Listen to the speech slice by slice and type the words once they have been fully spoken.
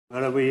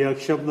Merhaba, iyi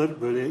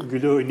akşamlar. Böyle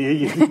güle oynaya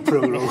girdik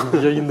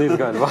programa. Yayındayız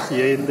galiba.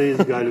 Yayındayız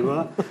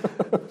galiba.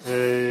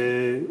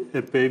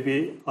 Epey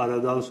bir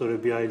aradan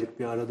sonra, bir aylık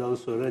bir aradan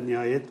sonra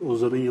nihayet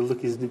Ozan'ın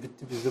yıllık izni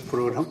bitti. Biz de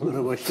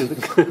programlara başladık.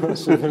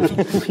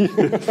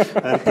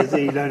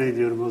 Herkese ilan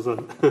ediyorum Ozan.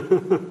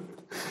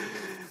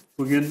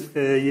 Bugün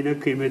yine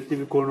kıymetli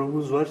bir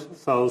konuğumuz var.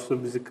 Sağ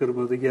olsun bizi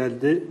kırmadı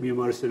geldi.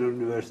 Mimar Sinan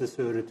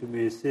Üniversitesi öğretim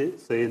üyesi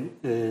Sayın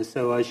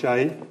Seval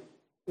Şahin.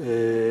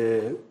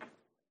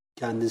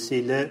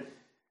 Kendisiyle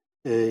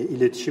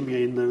iletişim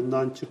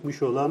yayınlarından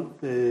çıkmış olan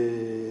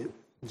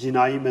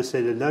Cinayi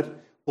Meseleler,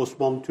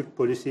 Osmanlı Türk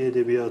Polisiye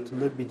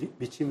Edebiyatında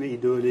Biçim ve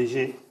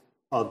İdeoloji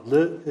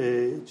adlı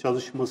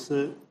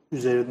çalışması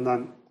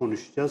üzerinden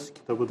konuşacağız.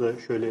 Kitabı da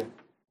şöyle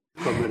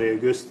kameraya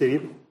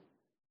göstereyim.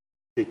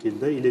 Bu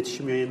şekilde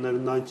iletişim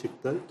yayınlarından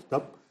çıktı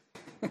kitap.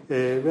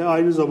 Ve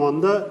aynı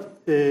zamanda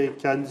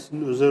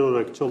kendisinin özel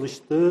olarak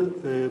çalıştığı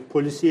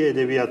polisiye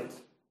edebiyat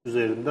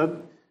üzerinden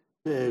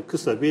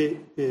kısa bir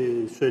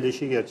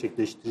söyleşi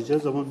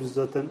gerçekleştireceğiz ama biz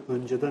zaten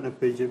önceden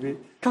epeyce bir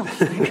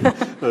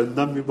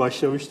önden bir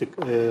başlamıştık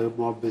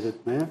muhabbet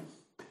etmeye.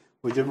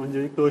 Hocam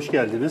öncelikle hoş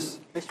geldiniz.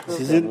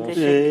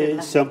 Sizin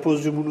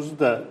sempozyumunuzu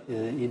da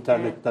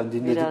internetten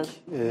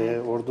dinledik.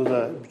 Orada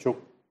da birçok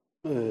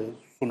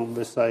sunum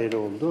vesaire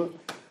oldu.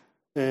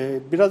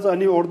 Biraz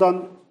hani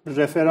oradan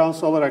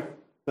referans alarak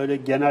böyle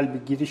genel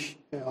bir giriş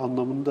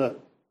anlamında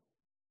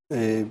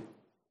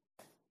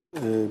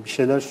bir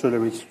şeyler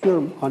söylemek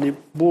istiyorum. Hani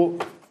bu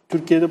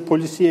Türkiye'de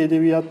polisiye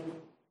edebiyat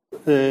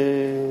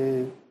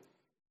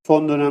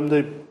son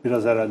dönemde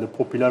biraz herhalde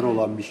popüler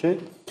olan bir şey.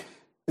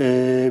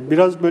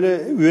 Biraz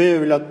böyle üvey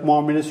evlat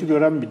muamelesi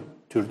gören bir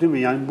tür değil mi?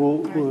 Yani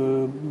bu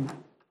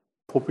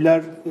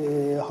popüler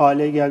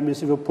hale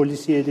gelmesi ve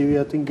polisiye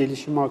edebiyatın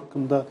gelişimi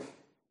hakkında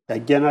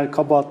yani genel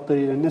kaba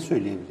hatlarıyla ne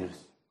söyleyebiliriz?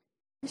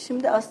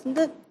 Şimdi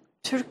aslında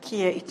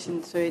Türkiye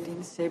için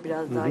söylediğiniz şey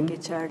biraz daha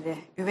geçerli.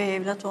 Üvey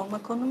evlat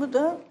olma konumu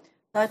da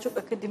daha çok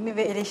akademi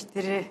ve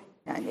eleştiri,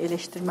 yani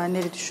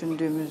eleştirmenleri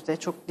düşündüğümüzde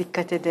çok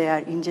dikkate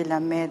değer,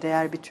 incelenmeye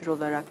değer bir tür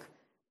olarak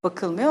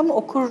bakılmıyor ama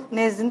okur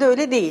nezdinde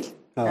öyle değil.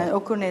 Evet. Yani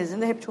okur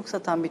nezdinde hep çok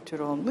satan bir tür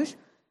olmuş.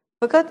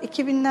 Fakat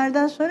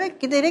 2000'lerden sonra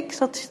giderek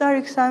satışlar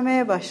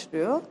yükselmeye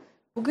başlıyor.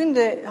 Bugün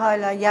de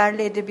hala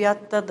yerli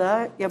edebiyatta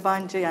da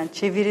yabancı, yani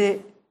çeviri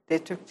de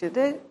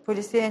Türkçe'de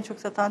polisiye en çok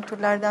satan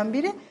türlerden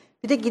biri.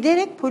 Bir de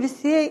giderek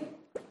polisiye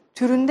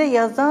türünde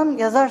yazan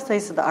yazar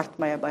sayısı da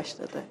artmaya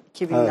başladı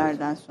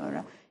 2000'lerden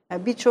sonra.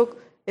 Yani birçok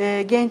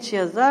genç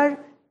yazar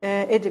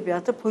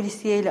edebiyata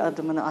polisiyeyle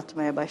adımını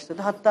atmaya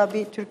başladı. Hatta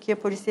bir Türkiye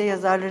Polisiye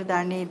Yazarları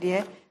Derneği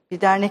diye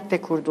bir dernek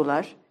de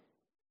kurdular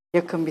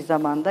yakın bir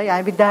zamanda.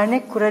 Yani bir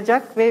dernek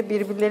kuracak ve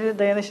birbirleriyle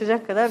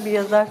dayanışacak kadar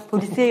bir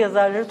polisiye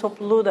yazarları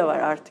topluluğu da var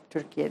artık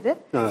Türkiye'de.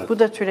 Evet. Bu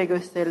da türe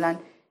gösterilen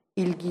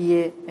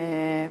ilgiyi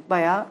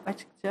bayağı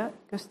açıkça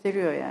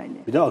gösteriyor yani.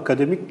 Bir de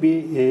akademik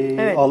bir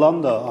evet,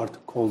 alan da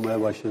artık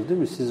olmaya başladı değil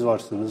mi? Siz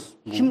varsınız.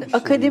 Şimdi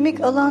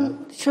akademik alan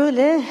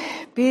şöyle,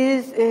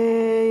 biz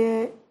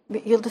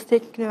Yıldız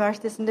Teknik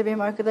Üniversitesi'nde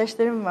benim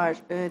arkadaşlarım var.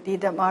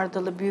 Didem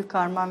Ardalı, Büyük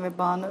Arman ve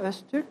Banu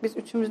Öztürk. Biz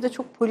üçümüz de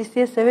çok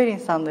polisiye sever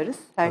insanlarız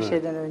her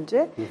şeyden önce.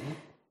 Hı hı.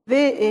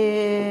 Ve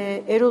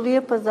Erol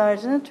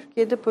Uyapazarcı'nın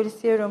Türkiye'de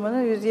polisiye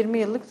romanı 120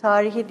 yıllık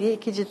tarihi diye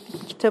 2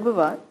 ciltlik bir kitabı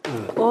var.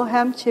 Evet. O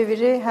hem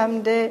çeviri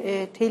hem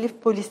de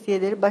telif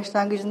polisiyeleri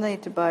başlangıcından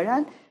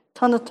itibaren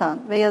tanıtan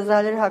ve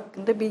yazarları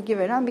hakkında bilgi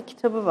veren bir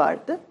kitabı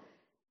vardı.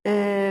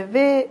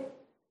 Ve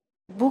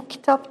bu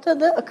kitapta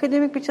da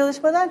akademik bir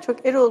çalışmadan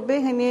çok Erol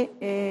Bey hani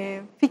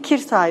fikir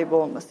sahibi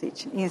olması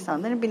için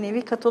insanların bir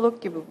nevi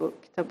katalog gibi bu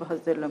kitabı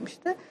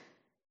hazırlamıştı.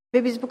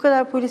 Ve biz bu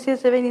kadar polisiye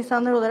seven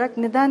insanlar olarak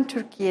neden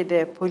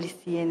Türkiye'de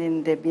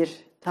polisiyenin de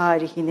bir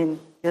tarihinin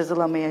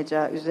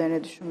yazılamayacağı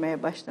üzerine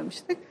düşünmeye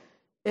başlamıştık.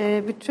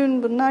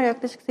 Bütün bunlar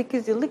yaklaşık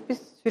 8 yıllık bir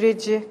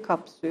süreci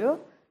kapsıyor.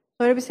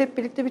 Sonra biz hep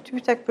birlikte bir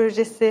TÜBİTAK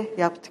projesi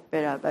yaptık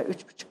beraber. 3,5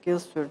 yıl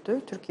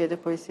sürdü. Türkiye'de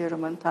polisiye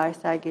romanın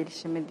tarihsel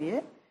gelişimi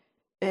diye.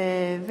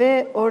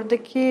 Ve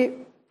oradaki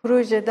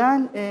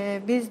projeden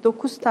biz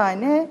 9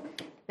 tane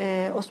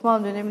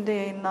Osmanlı döneminde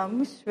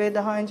yayınlanmış ve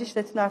daha önce hiç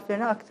Latin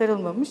harflerine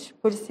aktarılmamış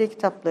polisiye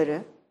kitapları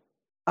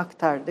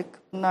aktardık.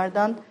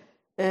 Bunlardan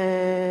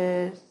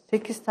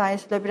 8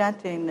 tanesi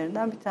Labirent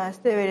yayınlarından, bir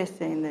tanesi de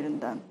Everest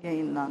yayınlarından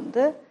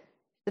yayınlandı.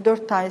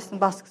 4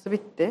 tanesinin baskısı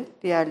bitti.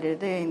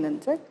 Diğerleri de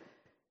yayınlanacak.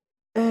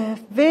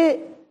 Ve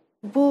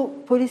bu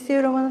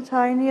polisiye romanın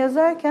tarihini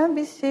yazarken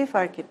biz şeyi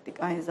fark ettik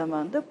aynı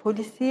zamanda.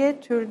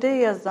 Polisiye türde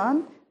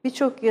yazan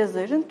birçok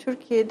yazarın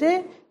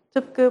Türkiye'de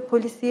tıpkı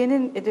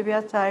polisiyenin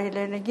edebiyat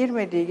tarihlerine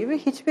girmediği gibi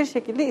hiçbir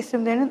şekilde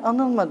isimlerinin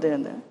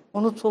anılmadığını,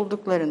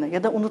 unutulduklarını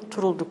ya da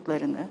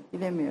unutturulduklarını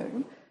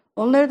bilemiyorum.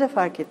 Onları da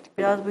fark ettik.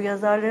 Biraz bu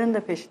yazarların da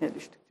peşine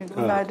düştük. Çünkü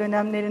bunlar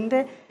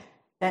dönemlerinde,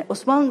 yani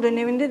Osmanlı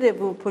döneminde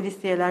de bu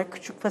polisiyeler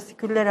küçük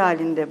fasiküller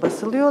halinde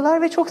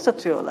basılıyorlar ve çok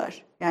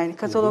satıyorlar. Yani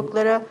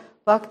kataloglara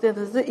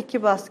baktığınızda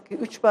 2 baskı,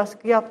 3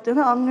 baskı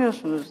yaptığını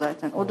anlıyorsunuz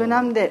zaten. O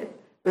dönemde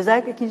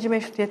özellikle 2.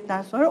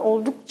 Meşrutiyet'ten sonra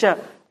oldukça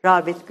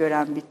rağbet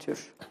gören bir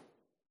tür.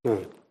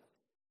 Evet.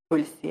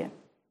 Polisiye.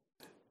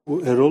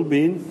 Bu Erol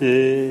Bey'in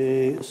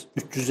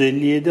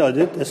 357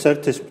 adet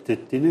eser tespit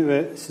ettiğini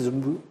ve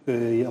sizin bu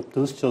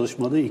yaptığınız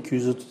çalışmada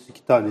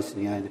 232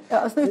 tanesini yani.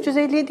 Ya aslında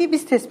 357'yi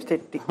biz tespit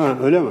ettik. Ha,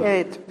 öyle mi?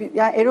 Evet.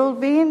 Yani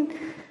Erol Bey'in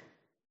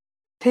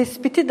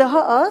tespiti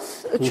daha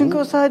az. Çünkü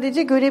o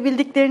sadece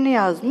görebildiklerini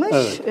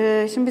yazmış.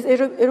 Evet. Şimdi biz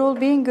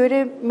Erol Bey'in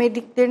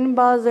göremediklerinin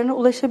bazılarına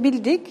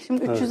ulaşabildik.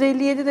 Şimdi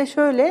 357 de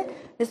şöyle.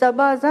 Mesela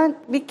bazen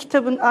bir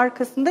kitabın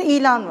arkasında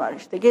ilan var.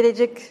 İşte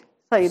gelecek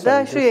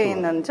sayıda şu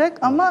yayınlanacak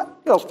ama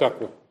yok.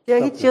 Kitap yok.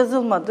 Ya hiç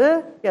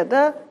yazılmadı ya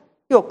da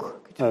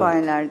yok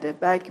kütüphanelerde. Evet.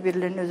 Belki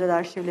birilerinin özel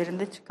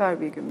arşivlerinde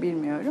çıkar bir gün,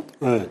 bilmiyorum.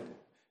 Evet.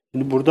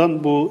 Şimdi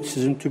buradan bu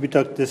sizin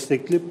TÜBİTAK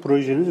destekli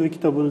projeniz ve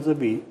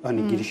kitabınıza bir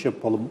giriş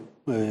yapalım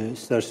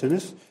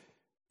isterseniz.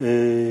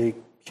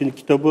 Şimdi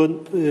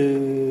kitabın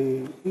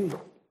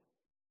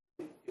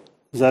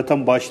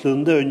zaten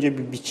başlığında önce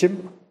bir biçim,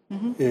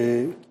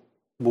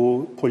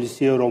 bu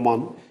polisiye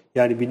roman,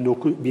 yani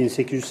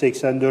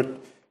 1884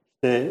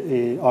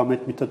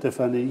 Ahmet Mithat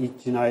Efendi'nin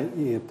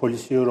ilk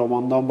polisiye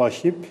romandan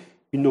başlayıp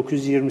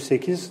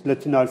 1928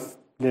 Latin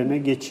harflerine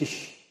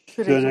geçiş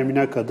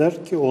dönemine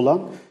kadar ki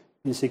olan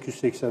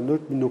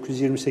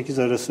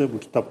 1884-1928 arası bu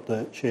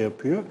kitapta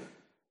yapıyor.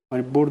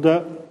 Hani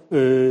burada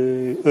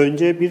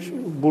önce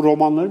bu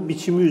romanların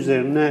biçimi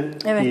üzerine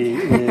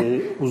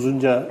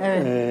uzunca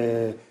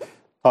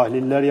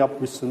tahliller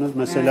yapmışsınız.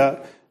 Mesela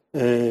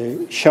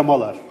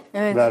şemalar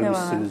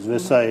vermişsiniz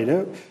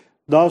vesaire.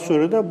 Daha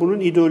sonra da bunun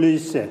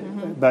ideolojisi.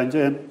 Bence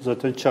en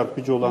zaten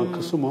çarpıcı olan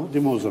kısım o,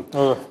 değil mi Ozan?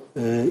 Evet.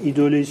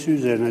 İdeolojisi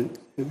üzerine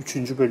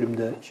 3.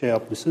 bölümde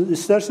yapmışsınız.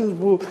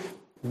 İsterseniz bu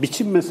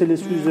biçim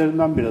meselesi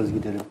üzerinden biraz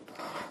gidelim.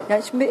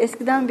 Ya şimdi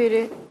eskiden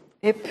beri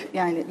hep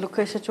yani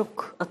Lukács'a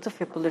çok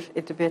atıf yapılır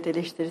edebiyat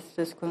eleştirisi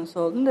söz konusu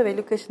olduğunda ve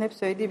Lukács'ın hep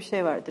söylediği bir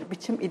şey vardır.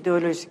 Biçim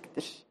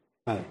ideolojiktir.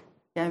 Evet.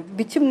 Yani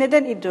biçim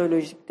neden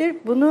ideolojiktir?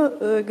 Bunu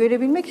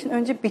görebilmek için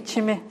önce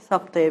biçimi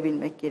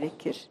saptayabilmek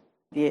gerekir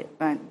diye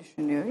ben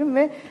düşünüyorum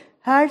ve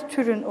her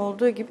türün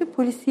olduğu gibi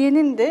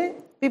polisiyenin de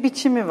bir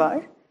biçimi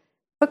var.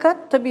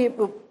 Fakat tabii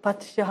bu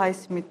Patricia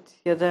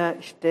Highsmith ya da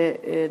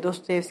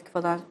Dostoyevski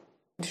falan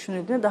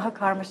düşünüldüğünde daha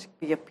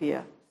karmaşık bir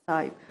yapıya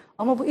sahip.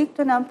 Ama bu ilk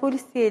dönem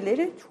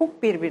polisiyeleri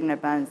çok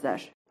birbirine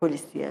benzer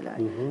polisiyeler.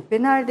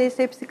 Ve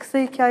neredeyse hepsi kısa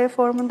hikaye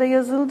formunda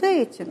yazıldığı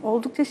için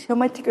oldukça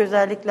şematik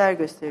özellikler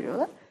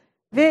gösteriyorlar.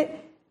 Ve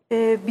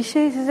bir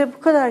şey size bu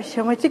kadar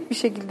şematik bir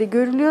şekilde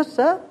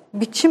görülüyorsa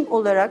biçim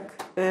olarak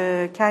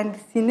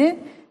kendisini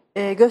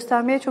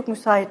göstermeye çok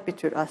müsait bir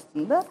tür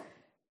aslında.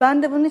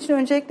 Ben de bunun için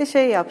öncelikle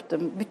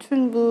yaptım.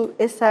 Bütün bu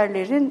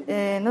eserlerin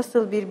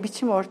nasıl bir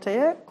biçim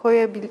ortaya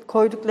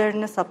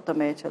koyduklarını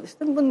saptamaya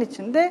çalıştım. Bunun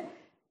için de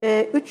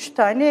 3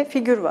 tane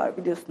figür var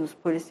biliyorsunuz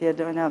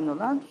polisiyede önemli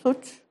olan.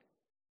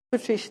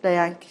 Suçu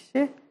işleyen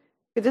kişi,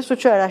 bir de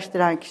suçu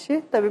araştıran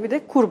kişi, tabii bir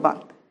de kurban.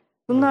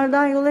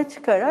 Bunlardan yola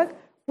çıkarak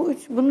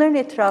bunların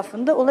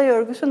etrafında olay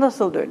örgüsü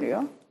nasıl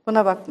dönüyor?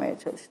 Buna bakmaya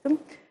çalıştım.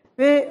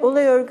 Ve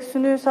olay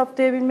örgüsünü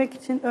saptayabilmek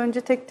için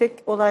önce tek tek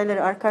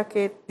olayları arka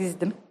arkaya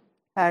dizdim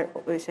her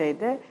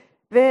şeyde.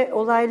 Ve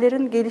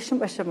olayların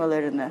gelişim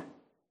aşamalarını,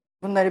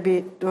 bunları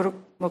bir doruk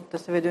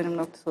noktası ve dönüm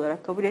noktası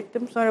olarak kabul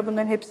ettim. Sonra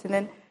bunların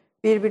hepsinin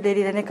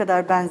birbirleriyle ne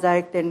kadar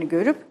benzerliklerini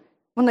görüp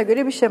buna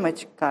göre bir şema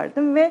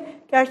çıkardım. Ve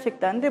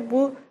gerçekten de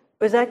bu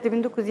özellikle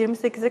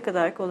 1928'e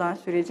kadar olan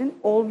sürecin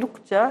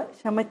oldukça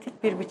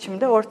şematik bir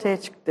biçimde ortaya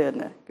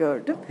çıktığını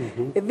gördüm.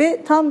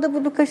 Ve tam da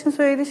bu Lukács'ın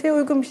söylediği şeye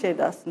uygun bir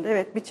şeydi aslında.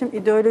 Evet, biçim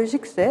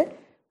ideolojikse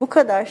bu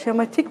kadar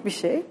şematik bir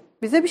şey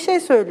bize bir şey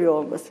söylüyor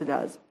olması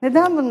lazım.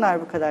 Neden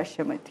bunlar bu kadar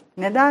şematik?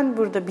 Neden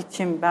burada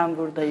biçim, ben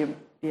buradayım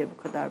diye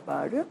bu kadar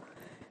bağırıyor?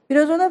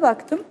 Biraz ona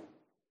baktım.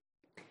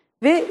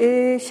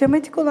 Ve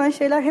şematik olan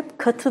şeyler hep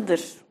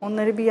katıdır.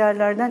 Onları bir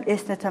yerlerden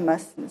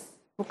esnetemezsiniz.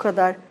 Bu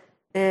kadar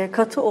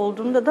katı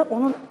olduğunda da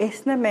onun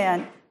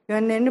esnemeyen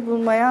yönlerini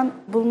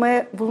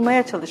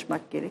bulmaya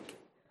çalışmak gerek.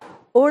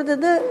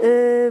 Orada da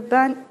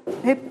ben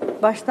hep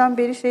baştan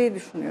beri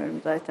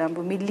düşünüyorum zaten.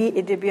 Bu milli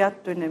edebiyat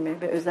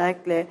dönemi ve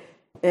özellikle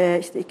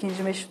 2.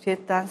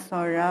 Meşrutiyet'ten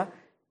sonra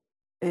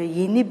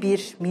yeni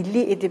bir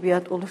milli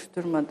edebiyat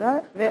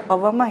oluşturmada ve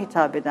avama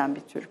hitap eden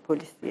bir tür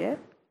polisiye.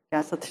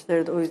 Yani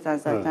satışları da o yüzden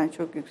zaten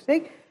çok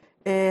yüksek.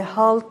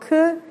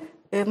 Halkı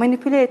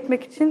manipüle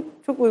etmek için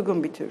çok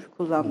uygun bir tür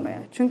kullanmaya.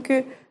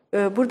 Çünkü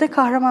burada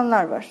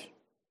kahramanlar var.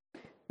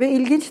 Ve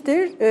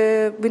ilginçtir,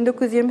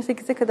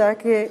 1928'e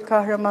kadarki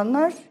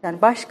kahramanlar,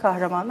 yani baş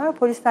kahramanlar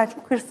polisten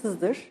çok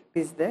hırsızdır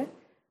bizde.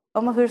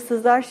 Ama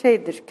hırsızlar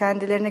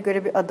kendilerine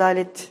göre bir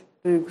adalet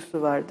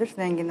duygusu vardır.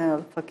 Zenginden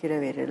alıp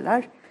fakire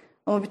verirler.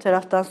 Ama bir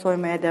taraftan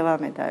soymaya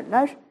devam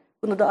ederler.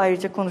 Bunu da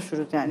ayrıca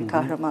konuşuruz yani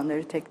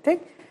kahramanları tek tek.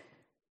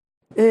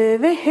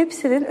 Ve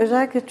hepsinin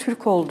özellikle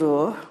Türk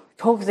olduğu,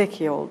 çok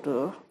zeki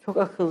olduğu, çok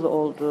akıllı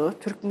olduğu,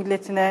 Türk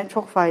milletine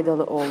çok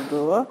faydalı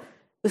olduğu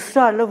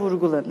ısrarla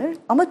vurgulanır.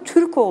 Ama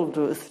Türk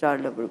olduğu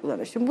ısrarla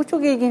vurgulanır. Şimdi bu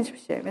çok ilginç bir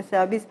şey.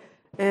 Mesela biz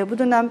bu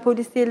dönem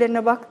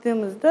polisiyelerine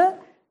baktığımızda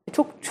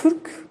çok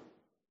Türk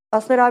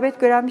aslında rağbet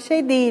gören bir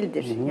şey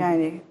değildir.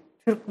 Yani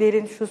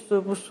Türklerin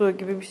şusu, busu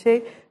gibi bir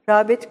şey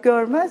rağbet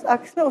görmez.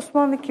 Aksine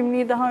Osmanlı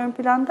kimliği daha ön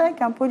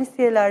plandayken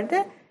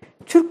polisiyelerde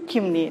Türk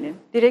kimliğinin,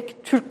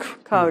 direkt Türk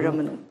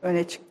kavramının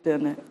öne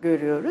çıktığını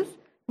görüyoruz.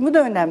 Bu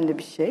da önemli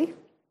bir şey.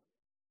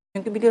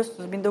 Çünkü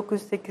biliyorsunuz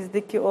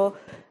 1908'deki o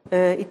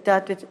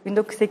İttihat ve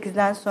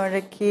 1908'den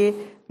sonraki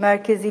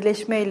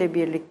merkezileşme ile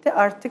birlikte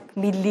artık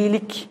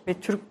millilik ve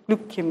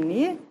Türklük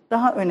kimliği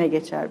daha öne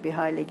geçer bir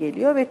hale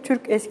geliyor ve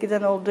Türk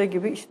eskiden olduğu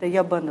gibi işte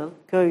yabanıl,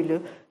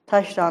 köylü,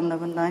 taşra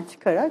anlamından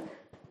çıkarak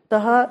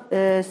daha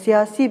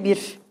siyasi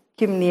bir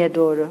kimliğe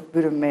doğru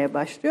bürünmeye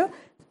başlıyor.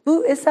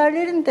 Bu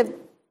eserlerin de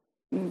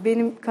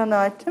benim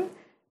kanaatim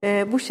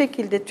bu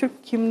şekilde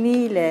Türk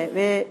kimliğiyle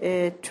ve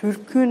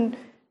Türk'ün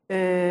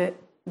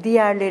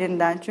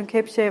diğerlerinden, çünkü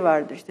hep şey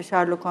vardır işte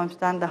Sherlock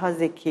Holmes'ten daha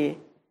zeki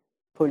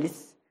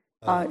polis,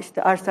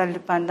 işte Arsène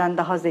Lupin'den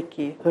daha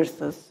zeki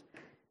hırsız.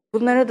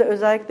 Bunlara da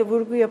özellikle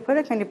vurgu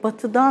yaparak hani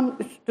batıdan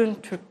üstün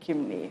Türk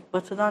kimliği,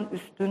 batıdan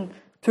üstün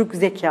Türk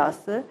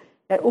zekası,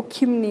 yani o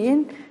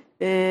kimliğin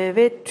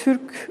ve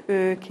Türk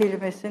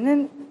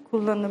kelimesinin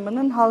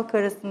kullanımının halk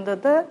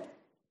arasında da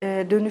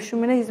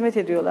dönüşümüne hizmet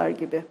ediyorlar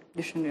gibi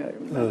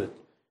düşünüyorum ben. Evet.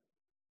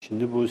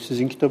 Şimdi bu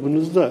sizin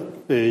kitabınızda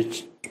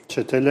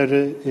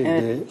çeteleri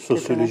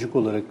sosyolojik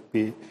olarak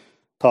bir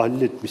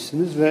tahlil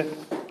etmişsiniz ve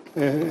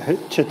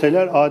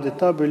çeteler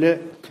adeta böyle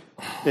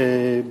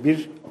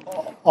bir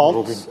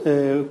alt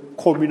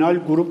komünal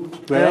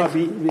grup veya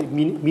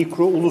bir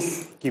mikro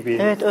ulus gibi.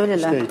 Evet,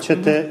 öyleler. İşte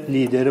çete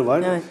lideri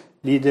var. Evet.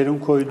 Liderin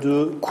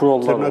koyduğu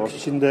kurallar tırnak var.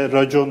 içinde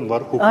racon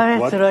var, hukuk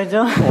evet, var. Evet,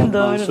 racon.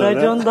 Doğru.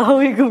 Racon daha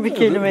uygun bir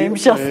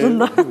kelimeymiş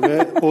aslında.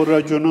 Ve o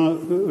raconu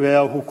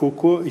veya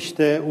hukuku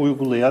işte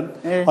uygulayan,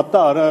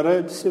 hatta ara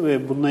ara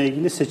bununla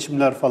ilgili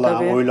seçimler falan,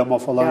 tabii, oylama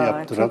falan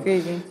yaptıran. Çok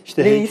ilginç.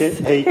 İşte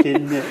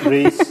heykelini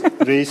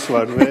reis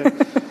var ve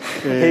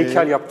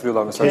heykel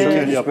yaptırıyorlar mesela.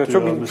 Heykel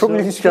yaptırıyorlar çok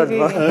ilginç geldi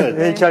bana. Evet.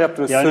 Heykel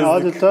yaptırıyorlar. Yani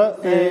adeta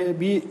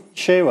bir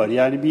şey var.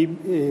 Yani bir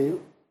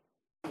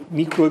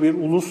mikro bir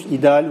ulus,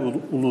 ideal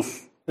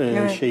ulus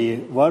şeyi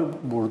var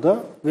burada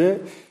ve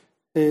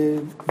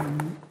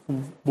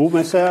bu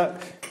mesela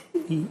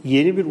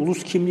yeni bir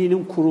ulus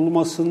kimliğinin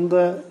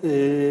kurulmasında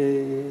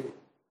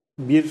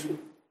bir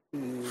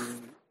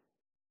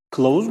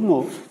kılavuz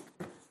mu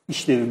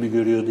işlevimi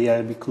görüyordu?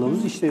 Yani bir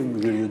kılavuz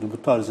işlevimi görüyordu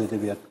bu tarz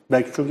edebiyat.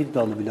 Belki çok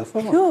iddialı bir laf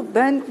ama. Yok,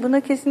 ben buna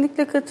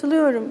kesinlikle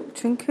katılıyorum.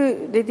 Çünkü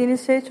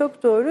dediğiniz şey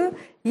çok doğru.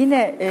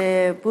 Yine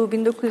bu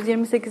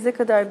 1928'e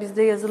kadar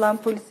bizde yazılan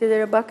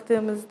polisiyelere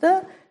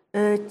baktığımızda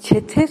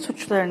çete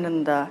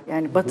suçlarının da,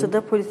 yani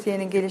Batı'da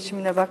polisiyenin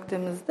gelişimine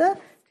baktığımızda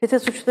çete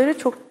suçları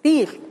çok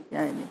değil.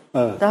 Yani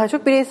daha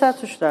çok bireysel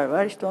suçlar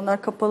var. İşte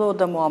onlar kapalı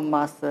oda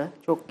muamması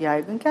çok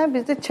yaygınken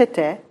bizde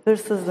çete,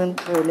 hırsızlığın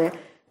böyle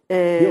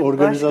bir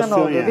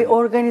organizasyon olduğu bir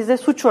organize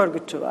suç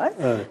örgütü var.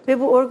 Evet. Ve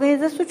bu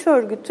organize suç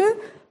örgütü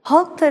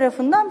halk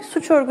tarafından bir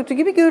suç örgütü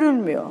gibi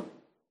görülmüyor.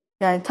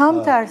 Yani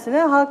tam tersine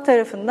halk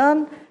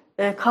tarafından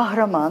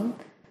kahraman,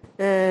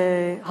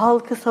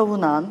 halkı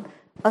savunan,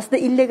 aslında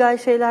illegal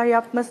şeyler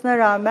yapmasına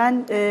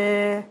rağmen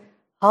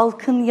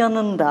halkın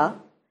yanında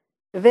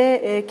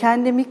ve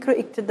kendi mikro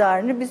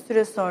iktidarını bir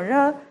süre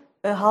sonra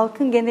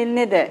halkın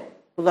geneline de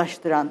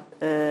ulaştıran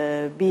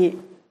bir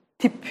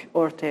tip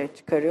ortaya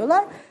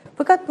çıkarıyorlar.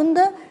 Fakat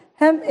bunda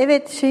hem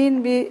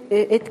şeyin bir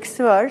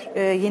etkisi var,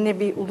 yeni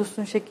bir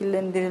ulusun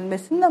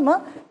şekillendirilmesinin,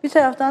 ama bir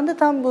taraftan da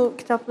tam bu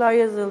kitaplar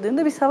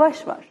yazıldığında bir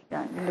savaş var.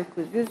 Yani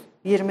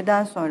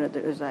 1920'den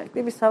sonradır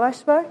özellikle bir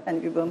savaş var.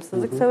 Yani bir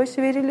bağımsızlık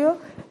savaşı veriliyor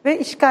ve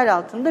işgal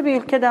altında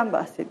bir ülkeden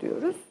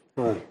bahsediyoruz.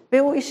 Evet.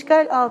 Ve o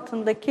işgal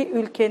altındaki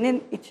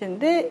ülkenin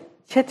içinde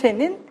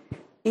çetenin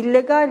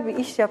illegal bir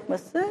iş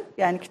yapması,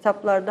 yani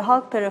kitaplarda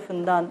halk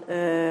tarafından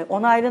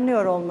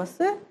onaylanıyor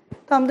olması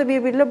tam da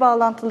birbiriyle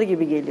bağlantılı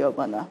gibi geliyor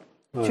bana.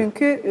 Evet.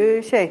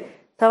 Çünkü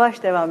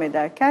savaş devam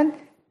ederken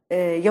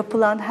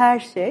yapılan her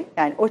şey,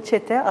 yani o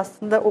çete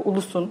aslında o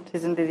ulusun,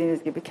 sizin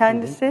dediğiniz gibi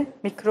kendisi,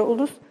 mikro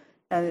ulus,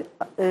 yani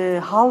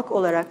halk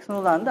olarak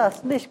sunulan da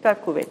aslında işgal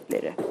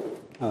kuvvetleri.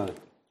 Evet.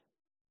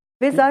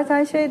 Ve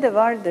zaten de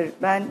vardır,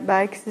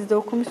 belki siz de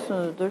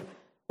okumuşsunuzdur,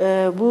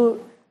 bu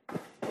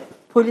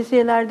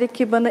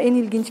polisiyelerdeki bana en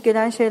ilginç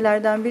gelen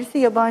şeylerden birisi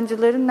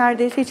yabancıların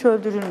neredeyse hiç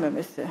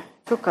öldürülmemesi.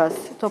 Çok az.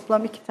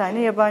 Toplam 2 tane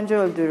yabancı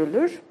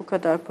öldürülür bu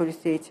kadar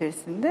polisiye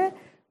içerisinde.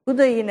 Bu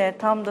da yine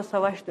tam da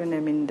savaş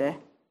döneminde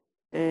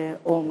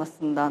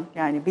olmasından,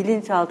 yani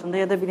bilinç altında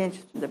ya da bilinç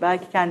üstünde.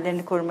 Belki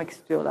kendilerini korumak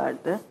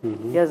istiyorlardı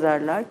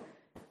yazarlar.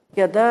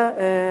 Ya da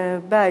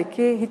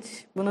belki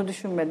hiç bunu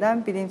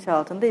düşünmeden bilinç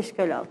altında,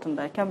 işgal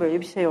altındayken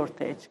böyle bir şey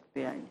ortaya çıktı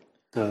yani.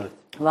 Evet.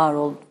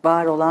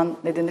 Var olan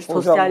ne denir?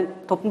 Sosyal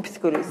toplum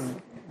psikolojisi.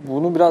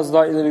 Bunu biraz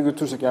daha ileri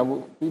götürsek, yani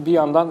bu bir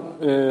yandan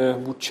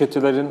bu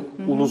çetelerin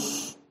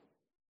ulus,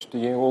 işte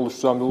yeni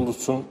oluşturan bir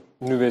ulusun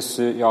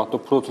nüvesi yahut da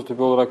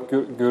prototipi olarak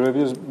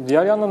görebiliriz.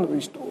 Diğer yandan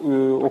işte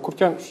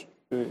okurken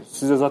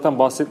size zaten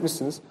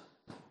bahsetmişsiniz.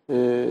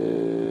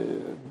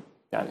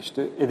 Yani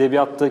işte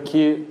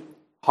edebiyattaki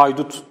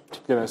haydut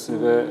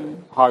tiplemesi ve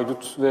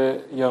haydut ve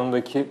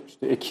yanındaki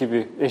işte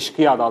ekibi,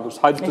 eşkıya daha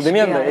doğrusu. Haydut da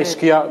demeyelim de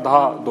eşkıya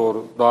daha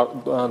doğru,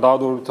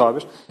 daha doğru bir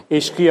tabir.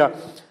 Eşkıya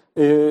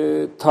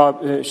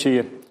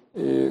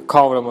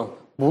kavramı.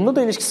 Bununla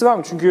da ilişkisi var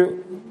mı?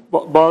 Çünkü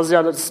bazı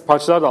yerlerde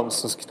parçalar da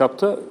almışsınız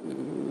kitapta.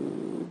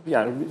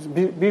 Yani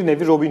bir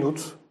nevi Robin Hood.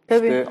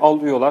 Tabii. İşte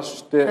alıyorlar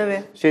işte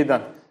Tabii.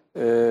 şeyden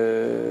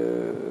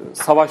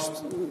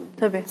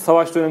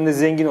savaş döneminde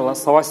zengin olan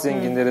savaş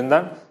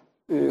zenginlerinden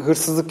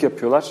hırsızlık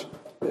yapıyorlar.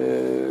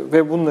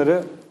 Ve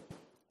bunları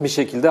bir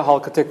şekilde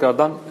halka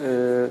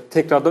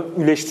tekrardan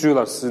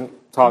üleştiriyorlar sizin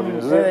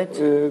tabirinizle. Evet.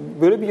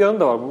 Böyle bir yanı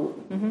da var.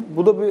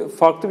 Bu da bir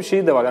farklı bir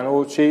şey de var. Yani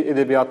o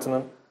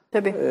edebiyatının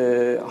Tabii.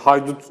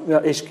 haydut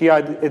eşkıya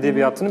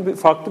edebiyatının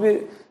farklı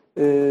bir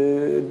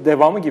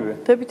devamı gibi.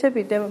 Tabii.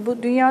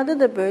 Bu dünyada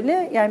da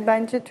böyle. Yani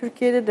bence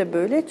Türkiye'de de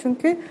böyle.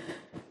 Çünkü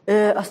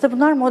aslında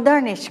bunlar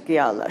modern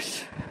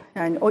eşkıyalar.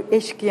 Yani o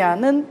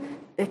eşkıyanın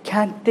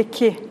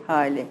kentteki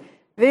hali.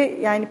 Ve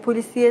yani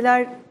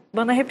polisiyeler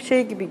bana hep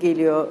şey gibi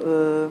geliyor.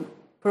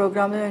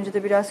 Programdan önce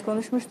de biraz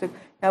konuşmuştuk.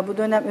 Ya bu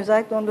dönem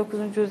özellikle 19.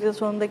 yüzyıl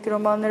sonundaki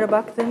romanlara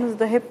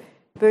baktığınızda hep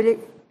böyle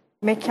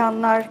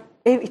mekanlar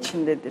ev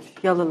içindedir.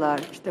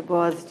 Yalılar, işte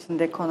boğaz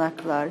içinde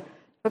konaklar.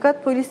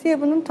 Fakat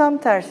polisiye bunun tam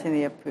tersini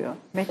yapıyor.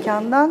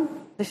 Mekandan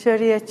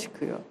dışarıya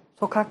çıkıyor.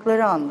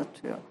 Sokakları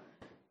anlatıyor.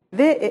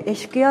 Ve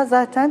eşkıya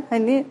zaten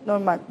hani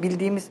normal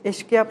bildiğimiz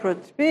eşkıya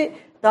prototipi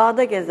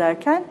dağda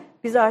gezerken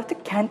biz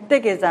artık kentte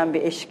gezen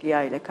bir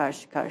eşkıya ile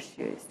karşı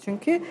karşıyayız.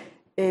 Çünkü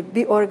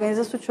bir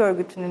organize suç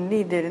örgütünün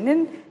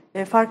liderinin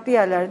farklı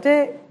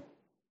yerlerde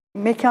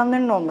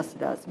mekanlarının olması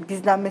lazım.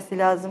 Gizlenmesi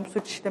lazım,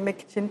 suç işlemek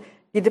için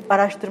gidip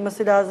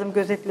araştırması lazım,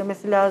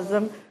 gözetlemesi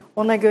lazım.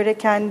 Ona göre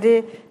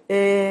kendi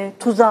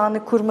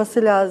tuzağını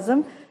kurması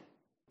lazım.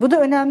 Bu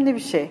da önemli bir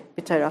şey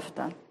bir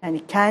taraftan.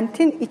 Yani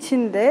kentin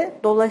içinde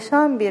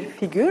dolaşan bir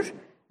figür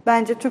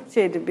bence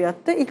Türkçe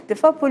edebiyatta ilk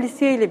defa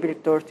polisiye ile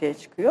birlikte ortaya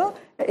çıkıyor.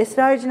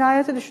 Esrar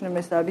Cinayet'i düşünün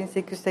mesela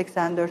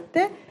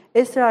 1884'te.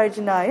 Esrar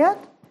Cinayet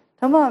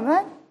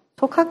tamamen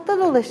sokakta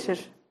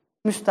dolaşır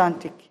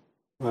müstantik.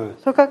 Evet.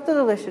 Sokakta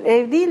dolaşır.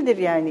 Ev değildir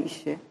yani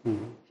işi.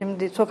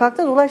 Şimdi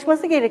sokakta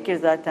dolaşması gerekir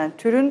zaten.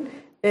 Türün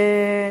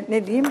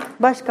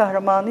baş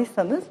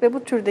kahramanıysanız ve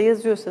bu türde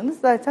yazıyorsanız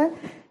zaten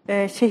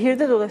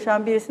şehirde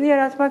dolaşan birisini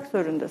yaratmak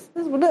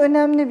zorundasınız. Bu da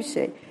önemli bir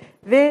şey.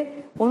 Ve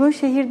onun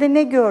şehirde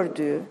ne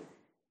gördüğü,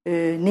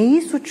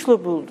 neyi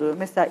suçlu bulduğu.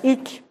 Mesela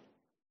ilk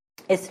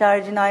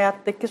Esrar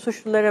Cinayet'teki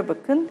suçlulara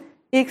bakın.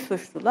 İlk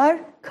suçlular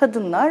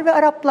kadınlar ve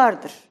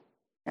Araplardır.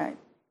 Yani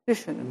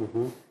düşünün.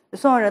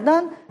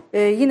 Sonradan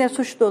yine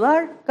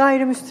suçlular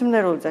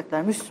gayrimüslimler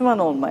olacaklar. Müslüman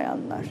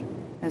olmayanlar.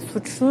 Yani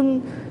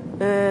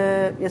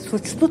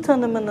suçlu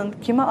tanımının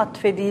kime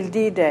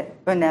atfedildiği de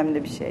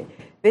önemli bir şey.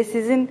 Ve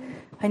sizin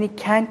hani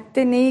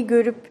kentte neyi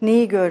görüp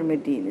neyi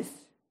görmediğiniz.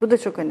 Bu da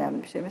çok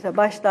önemli bir şey. Mesela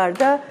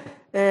başlarda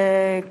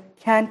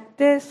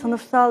kentte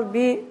sınıfsal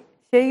bir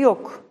şey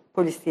yok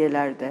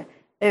polisiyelerde.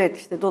 Evet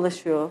işte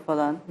dolaşıyor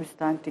falan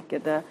müstentik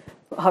ya da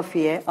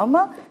hafiye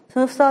ama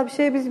sınıfsal bir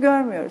şey biz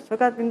görmüyoruz.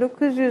 Fakat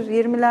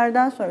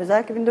 1920'lerden sonra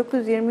özellikle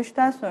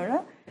 1923'ten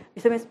sonra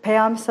işte mesela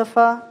Peyami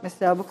Safa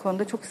mesela bu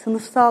konuda çok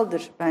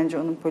sınıfsaldır bence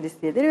onun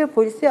polisiyeleri ve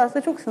polisiye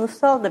aslında çok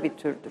sınıfsal da bir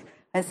türdür.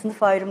 Yani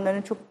sınıf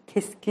ayrımlarının çok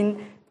keskin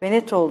ve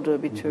net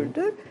olduğu bir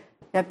türdür.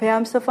 Yani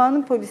Peyami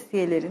Safa'nın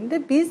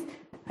polisiyelerinde biz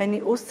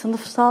hani o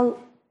sınıfsal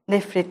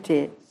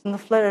nefreti,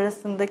 sınıflar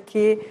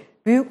arasındaki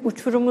büyük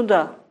uçurumu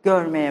da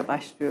görmeye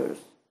başlıyoruz.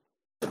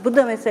 Bu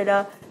da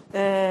mesela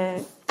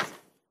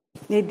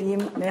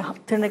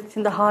tırnak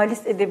içinde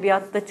halis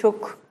edebiyatta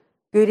çok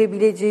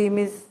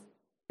görebileceğimiz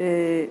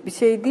bir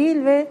şey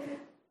değil ve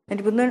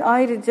hani bunların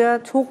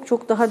ayrıca çok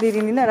çok daha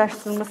derinliğine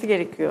araştırılması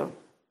gerekiyor.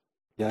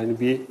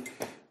 Yani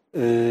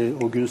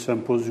o gün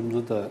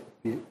sempozyumda da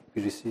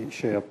birisi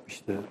şey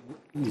yapmıştı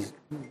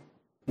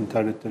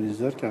internetten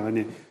izlerken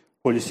hani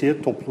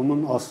polisiye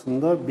toplumun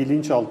aslında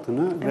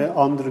bilinçaltını ve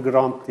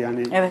underground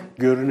yani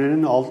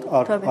görünenin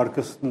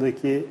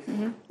arkasındaki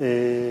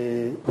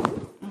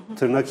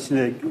tırnak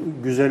içinde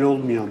güzel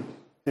olmayan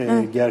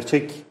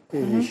gerçek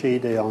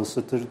şeyi de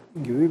yansıtır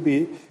gibi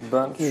bir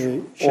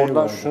şey oradan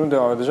vardı. Şunu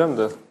devam edeceğim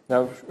de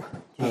yani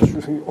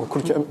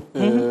okurken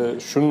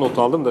şunu not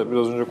aldım da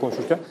biraz önce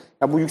konuşurken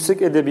ya bu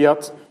yüksek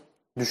edebiyat,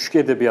 düşük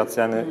edebiyat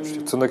yani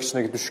işte tırnak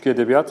içindeki düşük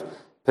edebiyat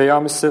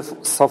Peyami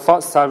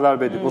Safa,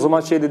 Server Bedi. O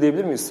zaman şey de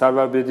diyebilir miyiz?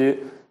 Server Bedi,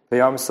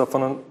 Peyami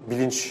Safa'nın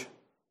bilinç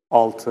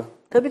altı.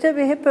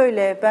 Tabii hep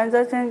öyle. Ben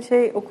zaten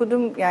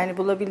okudum yani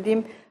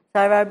bulabildiğim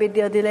Server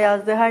Bedi adıyla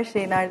yazdığı her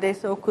şeyi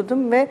neredeyse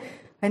okudum ve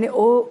hani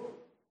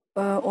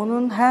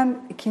onun hem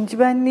ikinci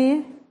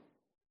benliği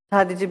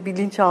sadece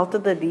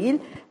bilinçaltı da değil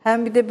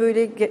hem bir de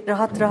böyle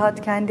rahat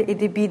rahat kendi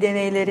edebi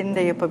deneylerini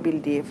de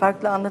yapabildiği,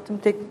 farklı anlatım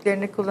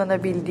tekniklerini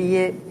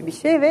kullanabildiği bir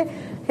şey ve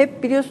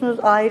hep biliyorsunuz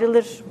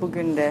ayrılır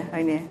bugün de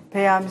hani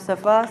Peyami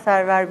Safa,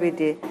 Server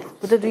Bedi.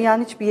 Bu da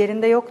dünyanın hiçbir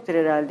yerinde yoktur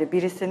herhalde.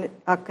 Birisinin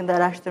hakkında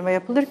araştırma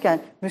yapılırken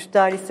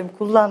müstahar isim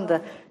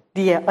kullandı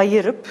diye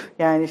ayırıp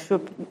yani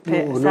şu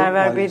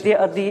Server Bedi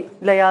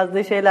adıyla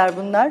yazdığı şeyler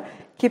bunlar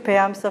ki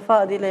Peyami Safa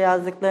adıyla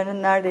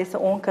yazdıklarının neredeyse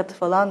 10 katı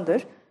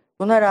falandır.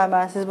 Buna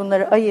rağmen siz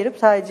bunları ayırıp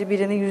sadece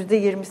birinin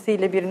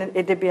 %20'siyle birinin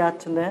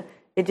edebiyatını,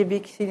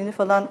 edebi kişiliğini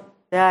falan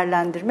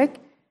değerlendirmek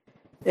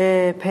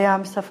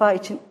Peyami Safa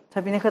için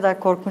tabii ne kadar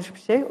korkunç bir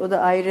şey. O da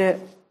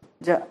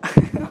ayrıca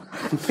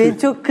ben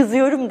çok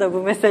kızıyorum da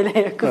bu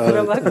meseleye,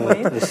 kusura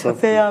bakmayın.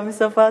 Peyami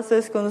Safa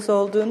söz konusu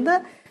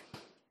olduğunda.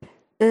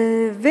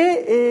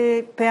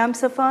 Peyami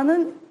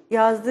Safa'nın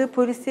yazdığı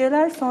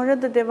polisiyeler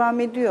sonra da devam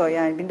ediyor.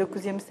 Yani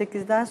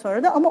 1928'den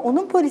sonra da, ama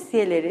onun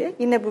polisiyeleri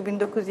yine bu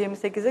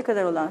 1928'e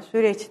kadar olan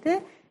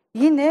süreçte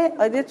yine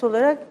adet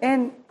olarak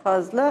en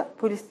fazla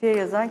polisiye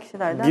yazan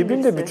kişilerden birisi.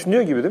 Birbirine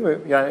bütünlüyor gibi değil mi?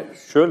 Yani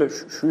şöyle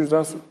şu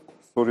yüzden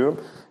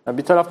soruyorum. Yani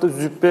bir tarafta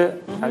Zübbe,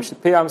 yani işte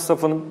Peyami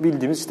Safa'nın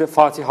bildiğimiz işte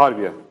Fatih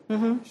Harbiye,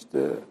 işte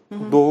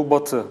Doğu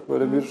Batı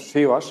böyle bir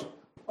şey var,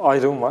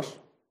 ayrım var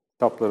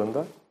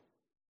kitaplarında.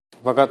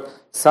 Fakat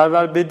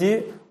Server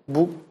Bedi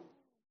bu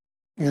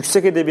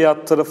yüksek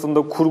edebiyat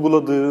tarafında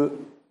kurguladığı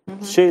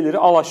şeyleri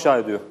al aşağı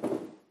ediyor.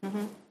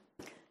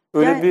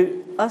 Öyle yani bir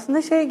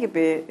aslında şey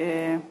gibi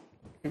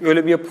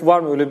öyle bir yapı var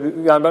mı? Öyle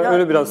bir, yani ben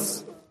öyle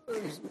biraz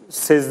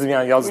sezdim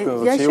yani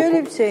yazdıklarınızda. Ya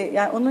şöyle bir şey,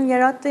 yani onun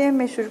yarattığı en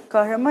meşhur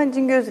kahraman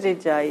Cingöz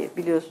Recai,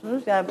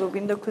 biliyorsunuz. Yani bu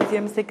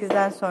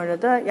 1928'den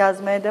sonra da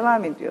yazmaya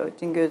devam ediyor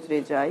Cingöz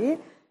Recai.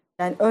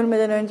 Yani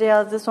ölmeden önce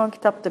yazdığı son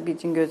kitap da bir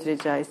Cingöz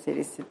Recai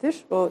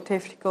serisidir. O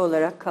tefrika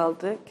olarak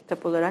kaldı,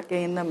 kitap olarak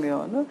yayınlamıyor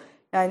onu.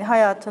 Yani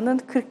hayatının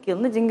 40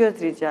 yılını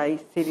Cingöz Recai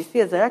serisi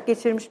yazarak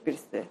geçirmiş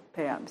birisi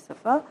Peyami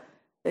Safa.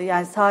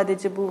 Yani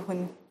sadece bu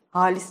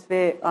halis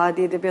ve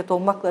adi edebiyat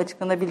olmakla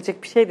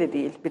açıklanabilecek bir şey de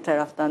değil bir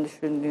taraftan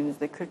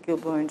düşündüğünüzde 40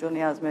 yıl boyunca onu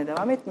yazmaya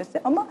devam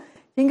etmesi. Ama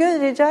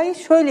Cingöz Recai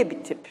şöyle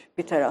bir tip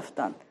bir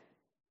taraftan.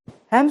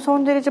 Hem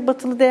son derece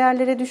batılı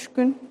değerlere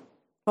düşkün,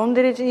 son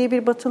derece iyi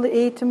bir batılı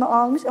eğitimi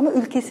almış ama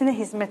ülkesine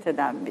hizmet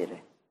eden biri.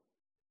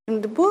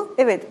 Şimdi bu,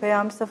 evet,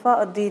 Peyami Safa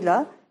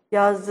adıyla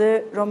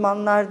yazdığı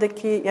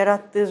romanlardaki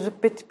yarattığı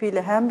züppe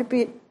tipiyle hem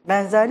bir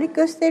benzerlik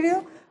gösteriyor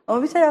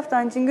ama bir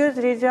taraftan Cingöz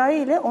Recai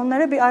ile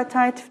onlara bir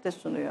alternatif de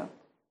sunuyor.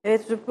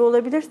 Evet, züppe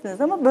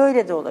olabilirsiniz ama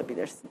böyle de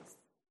olabilirsiniz.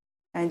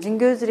 Yani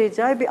Cingöz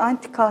Recai bir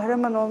anti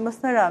kahraman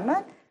olmasına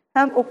rağmen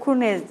hem okur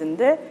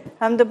nezdinde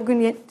hem de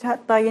bugün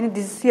hatta yeni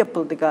dizisi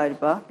yapıldı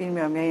galiba.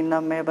 Bilmiyorum,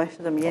 yayınlanmaya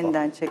başladı mı?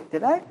 Yeniden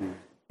çektiler.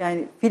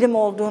 Yani film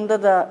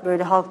olduğunda da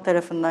böyle halk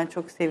tarafından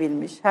çok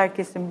sevilmiş.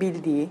 Herkesin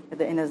bildiği ya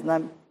da en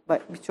azından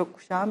birçok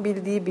kuşağın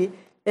bildiği bir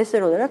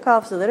eser olarak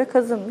hafızalara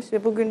kazınmış.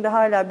 Ve bugün de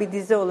hala bir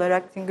dizi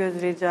olarak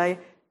Cingöz Recai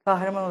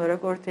kahraman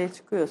olarak ortaya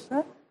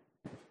çıkıyorsa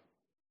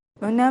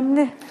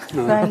önemli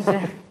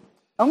bence.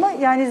 Ama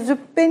yani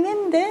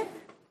Zübbe'nin de,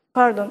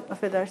 pardon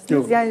affedersiniz,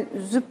 yok, yani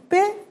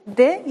Zübbe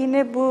de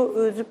yine bu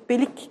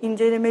zübbelik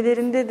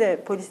incelemelerinde de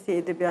polisiye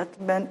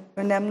edebiyatın ben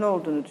önemli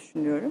olduğunu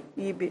düşünüyorum.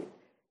 İyi bir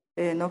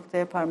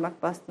noktaya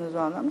parmak bastınız o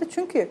anlamda.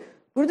 Çünkü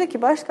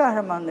buradaki baş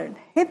kahramanların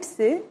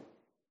hepsi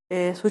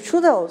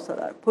suçlu da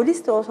olsalar,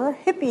 polis de olsalar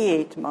hep iyi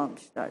eğitim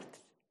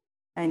almışlardır.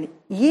 Yani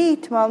iyi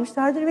eğitim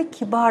almışlardır ve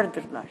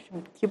kibardırlar.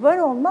 Şimdi kibar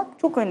olmak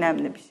çok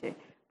önemli bir şey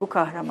bu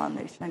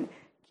kahramanlar için. Hani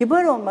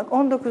kibar olmak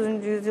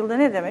 19. yüzyılda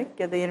ne demek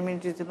ya da 20.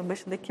 yüzyılın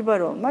başında kibar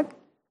olmak,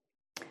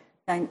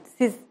 yani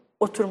siz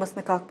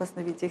oturmasını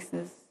kalkmasını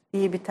bileceksiniz,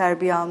 iyi bir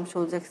terbiye almış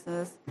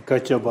olacaksınız.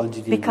 Birkaç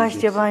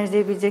yabancı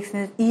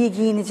diyebileceksiniz, iyi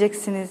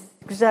giyineceksiniz,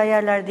 güzel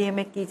yerlerde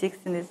yemek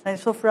yiyeceksiniz, hani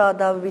sofra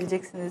adabı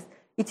bileceksiniz,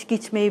 içki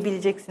içmeyi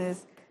bileceksiniz,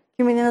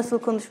 kiminle nasıl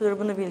konuşulur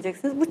bunu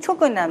bileceksiniz. Bu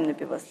çok önemli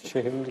bir vasıf.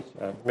 Şehirlilik,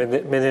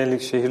 yani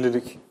medenilik,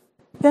 şehirlilik.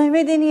 Yani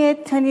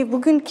medeniyet, hani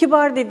bugün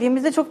kibar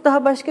dediğimizde çok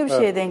daha başka bir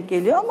şeye denk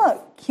geliyor ama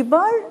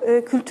kibar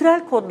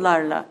kültürel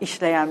kodlarla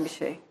işleyen bir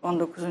şey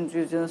 19.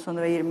 yüzyılın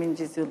sonu ve 20.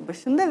 yüzyılın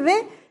başında ve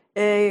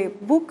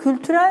bu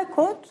kültürel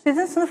kod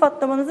sizin sınıf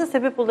atlamanıza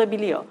sebep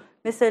olabiliyor.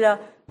 Mesela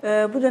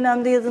bu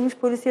dönemde yazılmış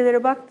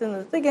polisiyelere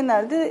baktığınızda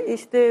genelde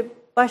işte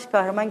baş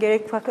kahraman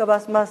gerek Fakı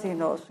Abbas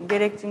Mazhini olsun,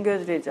 gerek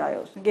Cingöz Recai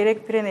olsun,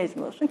 gerek Pire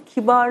Necmi olsun,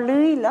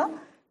 kibarlığıyla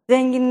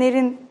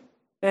zenginlerin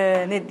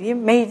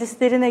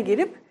meclislerine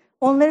girip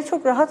onları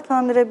çok rahat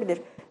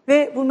kandırabilir.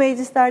 Ve bu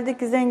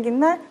meclislerdeki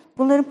zenginler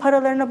bunların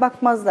paralarına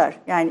bakmazlar.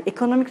 Yani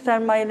ekonomik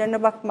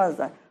sermayelerine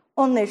bakmazlar.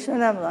 Onlar için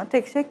önemli olan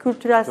tek şey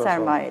kültürel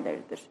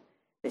sermayeleridir.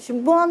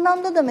 Şimdi bu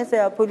anlamda da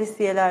mesela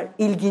polisiyeler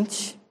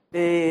ilginç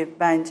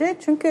bence.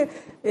 Çünkü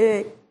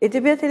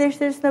edebiyat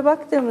eleştirisine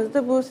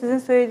baktığımızda bu sizin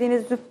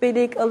söylediğiniz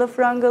zübbelik,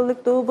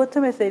 alafrangalılık, doğu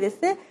batı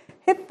meselesi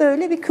hep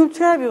böyle bir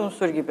kültürel bir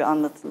unsur gibi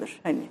anlatılır.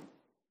 Hani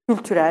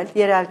kültürel,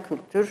 yerel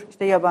kültür,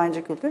 işte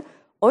yabancı kültür.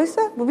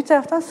 Oysa bu bir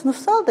taraftan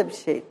sınıfsal da bir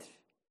şeydir.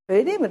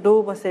 Öyle değil mi?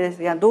 Doğu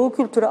meselesi, yani doğu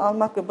kültürü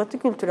almak ve batı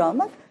kültürü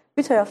almak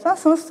bir taraftan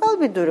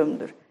sınıfsal bir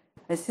durumdur.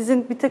 Yani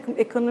sizin bir takım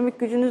ekonomik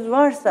gücünüz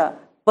varsa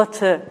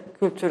batı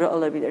kültürü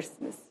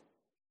alabilirsiniz.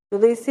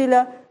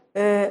 Dolayısıyla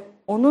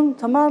onun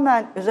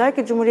tamamen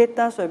özellikle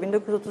Cumhuriyet'ten sonra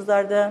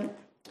 1930'lardan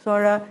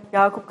sonra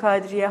Yakup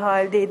Kadriye,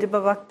 Halide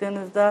Edip'e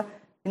baktığınızda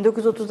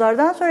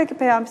 1930'lardan sonraki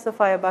Peyami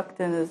Safa'ya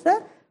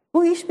baktığınızda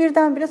bu iş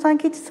birdenbire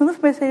sanki hiç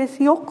sınıf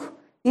meselesi yok.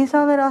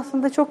 İnsanlar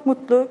aslında çok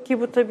mutlu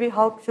ki bu tabii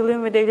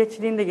halkçılığın ve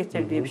devletçiliğin de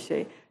getirdiği bir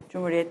şey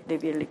Cumhuriyet'le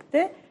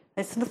birlikte.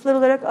 Yani sınıflar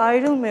olarak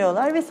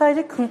ayrılmıyorlar ve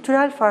sadece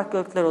kültürel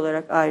farklılıklar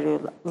olarak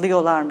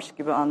ayrılıyorlarmış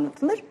gibi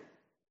anlatılır.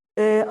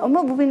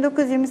 Ama bu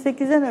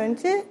 1928'den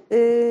önce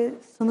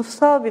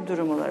sınıfsal bir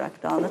durum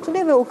olarak da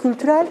anlatılıyor ve o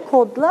kültürel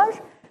kodlar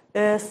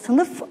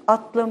sınıf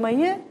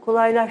atlamayı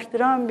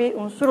kolaylaştıran bir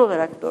unsur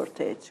olarak da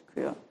ortaya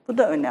çıkıyor. Bu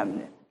da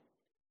önemli.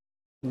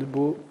 Şimdi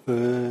bu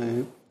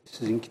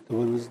sizin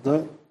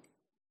kitabınızda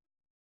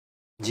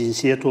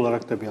cinsiyet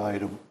olarak da bir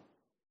ayrım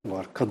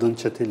var. Kadın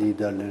çete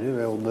liderleri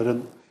ve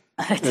onların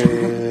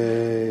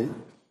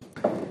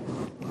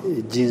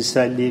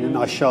cinselliğinin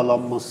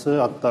aşağılanması,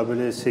 hatta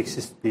böyle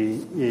seksist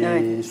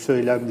bir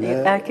söylemle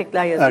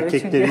erkekler yazıyor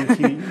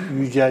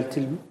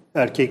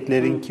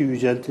erkeklerinki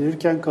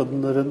yüceltilirken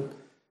kadınların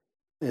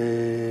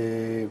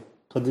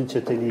kadın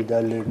çete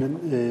liderlerinin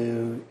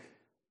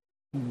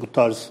bu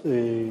tarz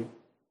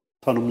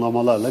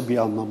tanımlamalarla bir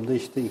anlamda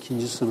işte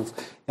ikinci sınıf.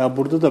 Ya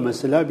burada da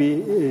mesela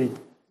bir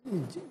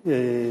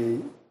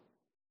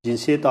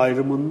cinsiyet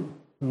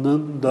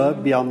ayrımının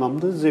da bir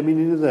anlamda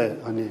zeminini de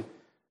hani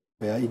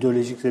veya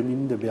ideolojik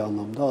zeminini de bir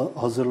anlamda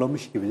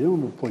hazırlamış gibi değil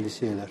mi bu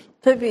polisiyeler?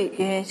 Tabii.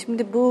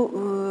 Şimdi bu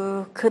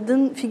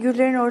kadın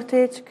figürlerin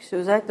ortaya çıkışı,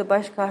 özellikle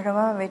baş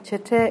kahraman ve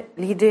çete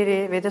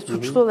lideri ve de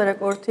suçlu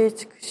olarak ortaya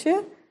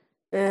çıkışı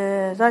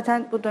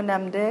zaten bu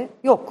dönemde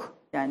yok.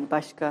 Yani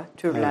başka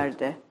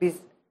türlerde. Evet. Biz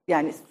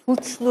yani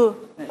suçlu,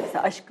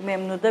 mesela Aşk-ı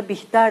Memnu'da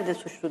Bihter de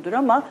suçludur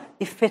ama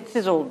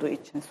iffetsiz olduğu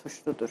için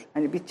suçludur.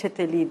 Hani bir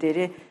çete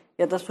lideri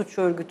ya da suç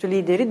örgütü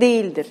lideri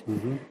değildir.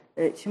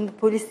 Şimdi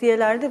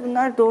polisiyelerde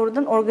bunlar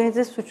doğrudan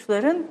organize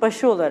suçların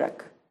başı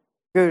olarak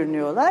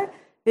görünüyorlar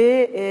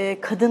ve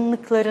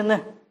kadınlıklarını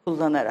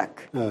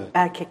kullanarak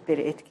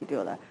erkekleri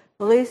etkiliyorlar.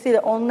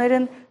 Dolayısıyla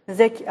onların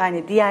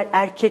yani diğer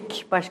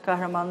erkek baş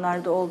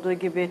kahramanlarda olduğu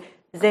gibi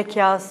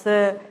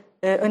zekası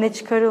öne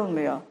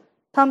çıkarılmıyor.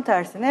 Tam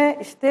tersine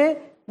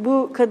işte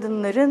bu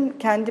kadınların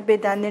kendi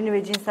bedenlerini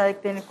ve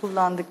cinselliklerini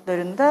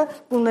kullandıklarında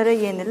bunlara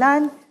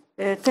yenilen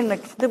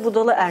tırnak içinde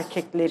budala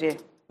erkekleri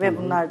ve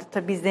bunlar da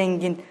tabii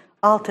zengin,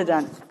 alt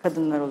eden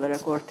kadınlar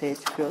olarak ortaya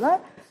çıkıyorlar.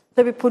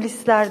 Tabii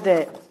polisler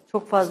de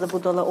çok fazla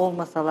budala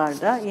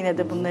olmasalar da yine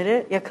de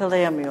bunları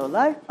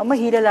yakalayamıyorlar. Ama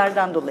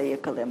hilelerden dolayı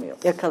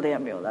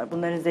yakalayamıyorlar.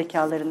 Bunların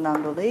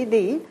zekalarından dolayı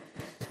değil.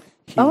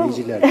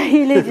 Hileciler.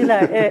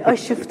 Hileciler.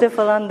 Aşıfte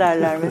falan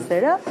derler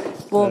mesela.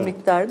 Bol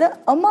miktarda.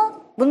 Ama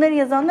bunları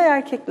yazanlar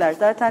erkekler.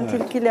 Zaten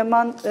Tilki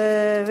Leman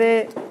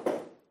ve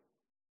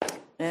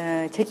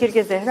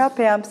Çekirge Zehra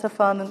Peyami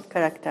Safa'nın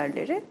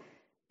karakterleri.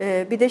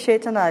 Bir de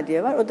Şeytan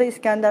Adiye var. O da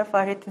İskender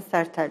Fahrettin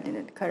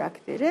Sertelli'nin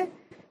karakteri.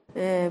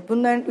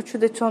 Bunların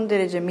üçü de son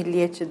derece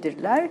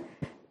milliyetçidirler.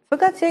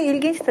 Fakat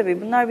ilginç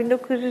tabii. Bunlar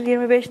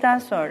 1925'ten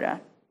sonra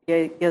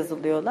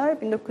yazılıyorlar.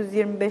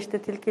 1925'te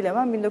Tilki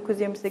Leman,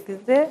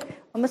 1928'de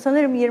ama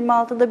sanırım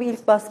 26'da bir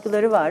ilk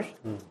baskıları var.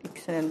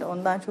 İkisinin de.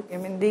 Ondan çok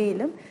emin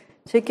değilim.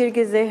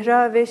 Çekirge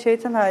Zehra ve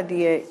Şeytan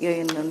Adiye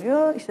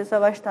yayınlanıyor. İşte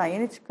savaştan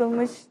yeni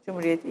çıkılmış,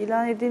 Cumhuriyet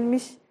ilan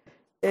edilmiş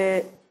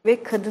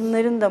ve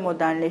kadınların da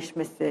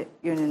modernleşmesi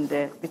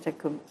yönünde bir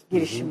takım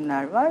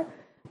girişimler var.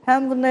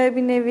 Hem bunlara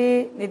bir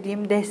nevi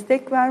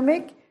destek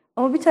vermek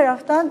ama bir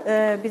taraftan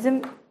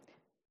bizim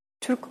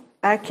Türk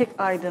erkek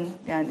aydın,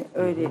 yani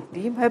öyle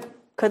diyeyim, hep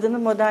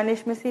kadının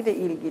modernleşmesiyle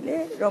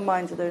ilgili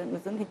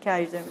romancılarımızın,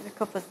 hikayecilerimizin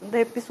kafasında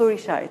hep bir soru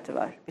işareti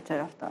var bir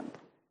taraftan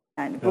da.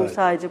 Yani bu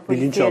sadece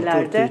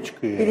polisiyelerde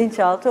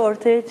bilinçaltı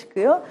ortaya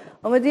çıkıyor.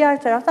 Ama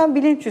diğer taraftan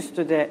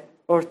bilinçüstü de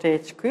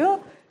ortaya çıkıyor.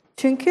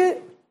 Çünkü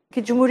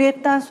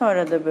Cumhuriyet'ten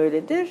sonra da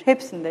böyledir.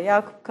 Hepsinde,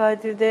 Yakup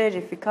Kadri'de,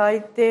 Refik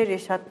Halit'te,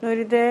 Reşat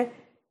Nuri'de,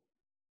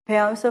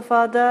 Peyami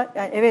Safa'da,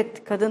 yani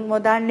evet kadın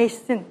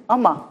modernleşsin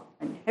ama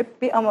hani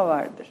hep bir ama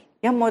vardır.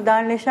 Ya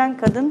modernleşen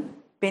kadın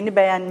beni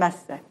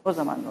beğenmezse o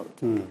zaman ne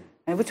olur?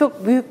 Yani bu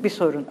çok büyük bir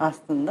sorun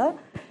aslında.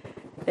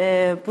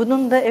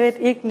 Bunun da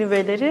ilk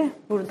nüveleri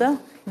burada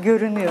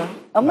görünüyor.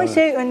 Ama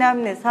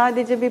önemli,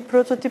 sadece bir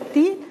prototip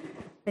değil,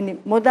 hani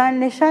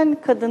modernleşen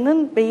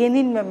kadının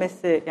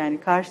beğenilmemesi, yani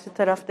karşı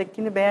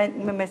taraftakini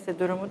beğenmemesi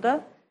durumu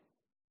da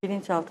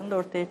bilinçaltında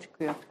ortaya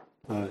çıkıyor.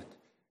 Evet.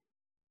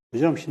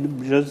 Hocam şimdi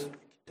biraz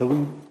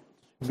kitabın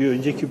bir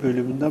önceki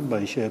bölümünden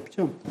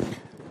yapacağım.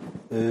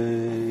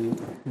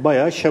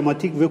 Bayağı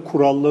şematik ve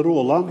kuralları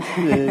olan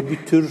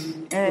bir tür.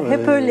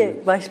 Hep öyle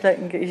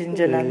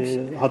incelenmiş.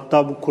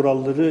 Hatta bu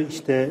kuralları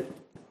işte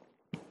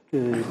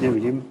ne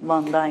bileyim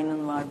Van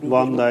Dyne'ın var.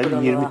 Van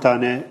Dyne 20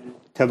 tane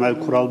temel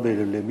kural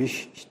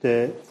belirlemiş.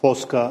 İşte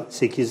Fosca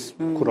 8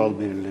 kural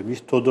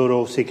belirlemiş.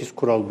 Todorov 8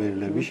 kural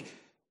belirlemiş.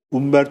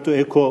 Umberto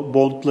Eco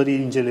Bond'ları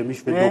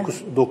incelemiş ve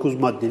 9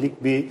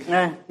 maddelik bir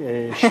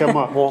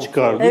şema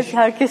çıkarmış. Evet,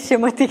 herkes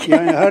şematik.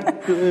 Yani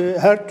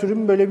her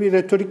türün böyle bir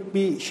retorik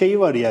bir şeyi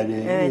var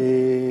yani.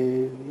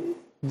 Evet.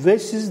 Ve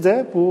siz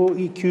de bu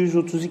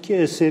 232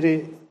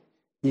 eseri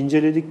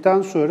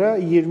inceledikten sonra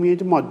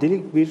 27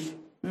 maddelik bir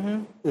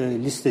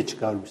liste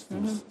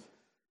çıkarmışsınız.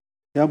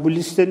 Ya bu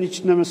listenin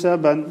içinde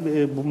mesela ben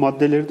bu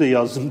maddeleri de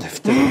yazdım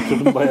deftere,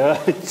 oturdum bayağı.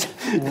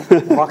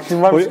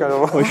 Vaktim varmış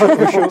galiba.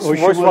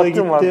 Hoşuma da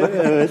gitti.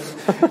 Evet.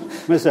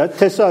 Mesela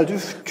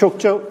tesadüf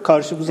çokça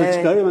karşımıza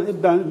çıkar.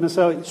 Ben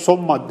mesela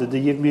son maddede,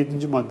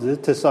 27. maddede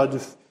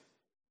tesadüf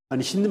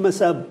Hani şimdi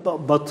mesela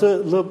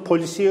batılı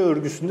polisiye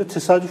örgüsünde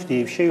tesadüf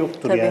diye bir şey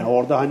yoktur. Tabii. Yani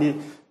orada hani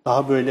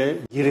daha böyle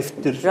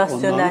girifttir,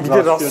 Rasyonel. Bir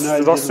de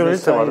rasyoneldir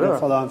rasyonelite var, vesaire değil mi?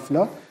 falan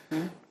filan.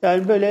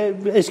 Yani böyle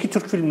eski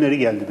Türk filmleri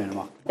geldi benim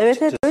aklıma.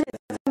 Evet, öyle.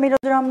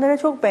 Melodramlara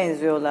çok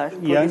benziyorlar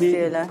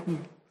polisiyeler. Yani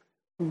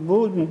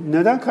bu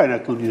neden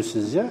kaynaklanıyor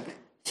sizce?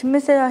 Şimdi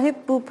mesela hep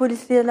bu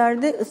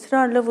polisiyelerde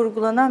ısrarla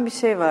vurgulanan bir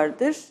şey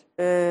vardır.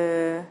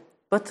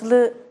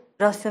 Batılı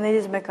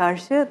rasyonalizme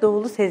karşı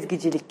doğulu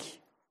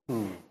sezgicilik.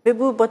 Ve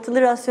bu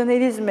batılı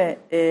rasyonalizme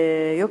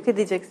yok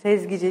edecek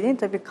sezgiciliğin,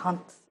 tabii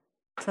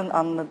Kant'ın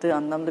anladığı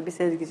anlamda bir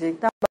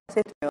sezgicilikten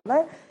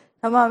bahsetmiyorlar.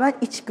 Tamamen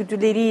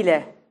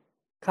içgüdüleriyle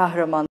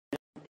kahramanları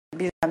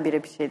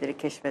birdenbire bir şeyleri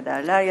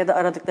keşfederler ya da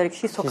aradıkları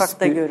kişiyi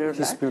sokakta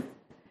görürler.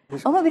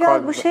 Ama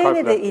biraz bu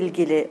şeyle de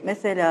ilgili.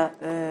 Mesela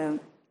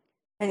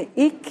hani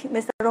ilk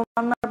mesela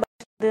romanlar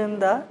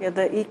başladığında ya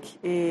da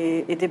ilk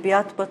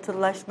edebiyat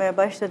batılılaşmaya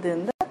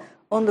başladığında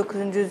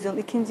 19. yüzyılın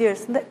ikinci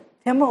yarısında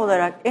tema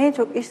olarak en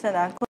çok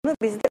işlenen konu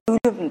bizde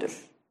ölümdür.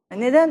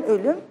 Neden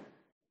ölüm?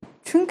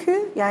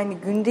 Çünkü yani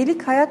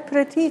gündelik hayat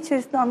pratiği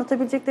içerisinde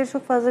anlatabilecekleri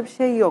çok fazla bir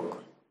şey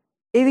yok.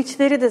 Ev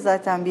içleri de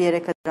zaten bir yere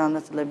kadar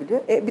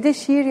anlatılabiliyor. Bir de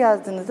şiir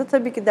yazdığınızda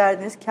tabii ki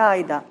derdiniz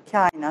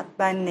kainat,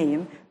 ben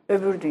neyim,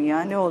 öbür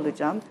dünya ne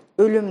olacağım,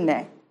 ölüm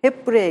ne?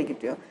 Hep buraya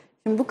gidiyor.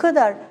 Şimdi bu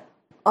kadar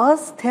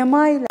az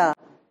temayla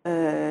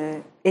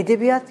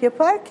edebiyat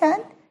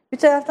yaparken bir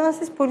taraftan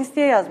siz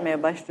polisiye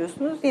yazmaya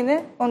başlıyorsunuz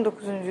yine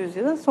 19.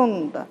 yüzyılın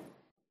sonunda.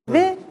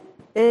 Ve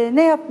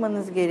ne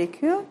yapmanız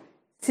gerekiyor?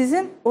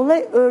 Sizin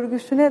olay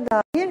örgüsüne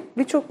dair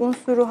birçok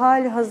unsuru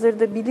hali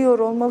hazırda biliyor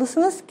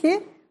olmalısınız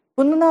ki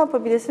bunu ne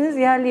yapabilirsiniz?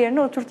 Yerli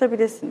yerine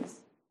oturtabilirsiniz.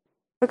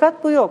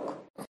 Fakat bu yok.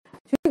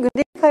 Çünkü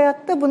gündelik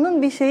hayatta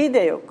bunun bir şeyi de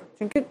yok.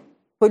 Çünkü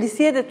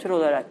polisiye de tür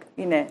olarak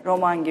yine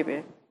roman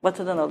gibi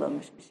batıdan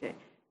alınmış bir şey.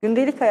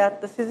 Gündelik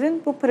hayatta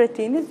sizin bu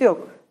pratiğiniz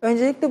yok.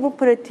 Öncelikle bu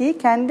pratiği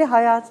kendi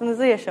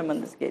hayatınızda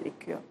yaşamanız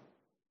gerekiyor.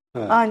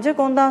 Evet. Ancak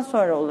ondan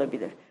sonra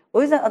olabilir.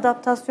 O yüzden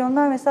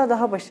adaptasyonlar mesela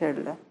daha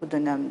başarılı bu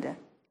dönemde.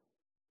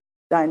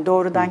 Yani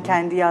doğrudan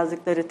kendi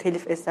yazdıkları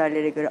telif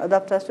eserlere göre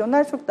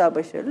adaptasyonlar çok daha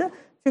başarılı.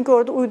 Çünkü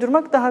orada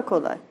uydurmak daha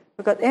kolay.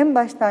 Fakat en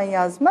baştan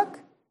yazmak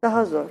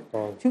daha zor.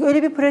 Evet. Çünkü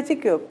öyle bir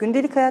pratik yok.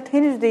 Gündelik hayat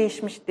henüz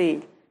değişmiş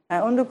değil.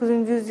 Yani 19.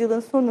 yüzyılın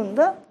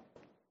sonunda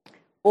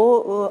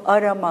o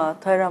arama,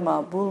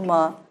 tarama,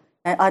 bulma,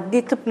 yani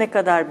adli tıp ne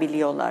kadar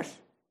biliyorlar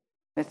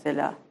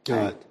mesela.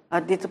 Yani evet.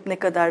 Adli tıp ne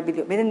kadar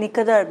biliyor, beni ne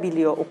kadar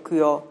biliyor,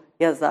 okuyor,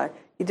 yazar.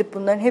 Gidip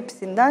bunların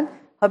hepsinden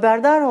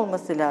haberdar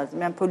olması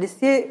lazım. Yani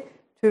polisiye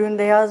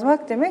türünde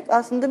yazmak demek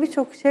aslında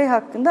birçok şey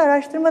hakkında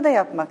araştırma da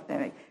yapmak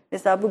demek.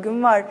 Mesela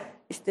bugün var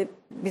işte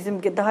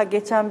bizim daha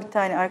geçen bir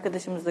tane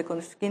arkadaşımızla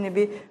konuştuk. Yeni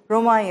bir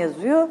roman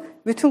yazıyor.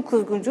 Bütün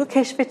kuzguncuğu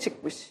keşfe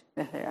çıkmış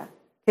mesela.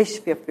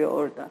 Keşif yapıyor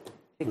orada.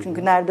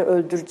 Çünkü nerede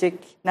öldürecek,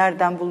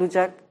 nereden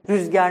bulacak,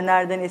 rüzgar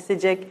nereden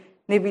esecek,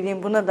 ne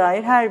bileyim buna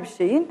dair her bir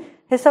şeyin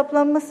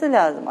hesaplanması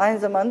lazım. Aynı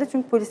zamanda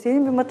çünkü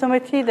polisiyenin bir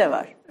matematiği de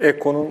var.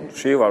 Eko'nun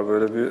şeyi var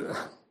böyle bir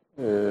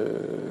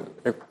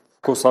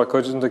Eko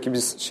sarkacındaki bir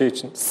şey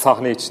için,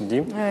 sahne için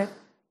diyeyim. Evet.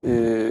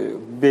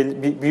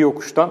 Bir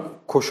yokuştan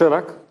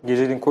koşarak,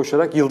 geceliğin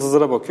koşarak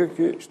yıldızlara bakıyor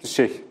ki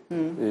işte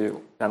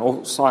yani o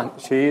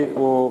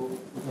o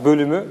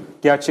bölümü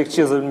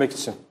gerçekçi yazabilmek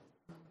için.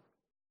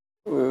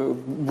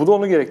 Bu da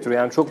onu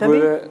gerektiriyor. Yani çok tabii.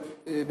 Böyle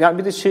yani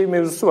bir de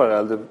mevzusu var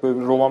herhalde. Böyle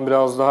bir roman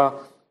biraz daha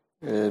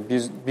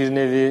bir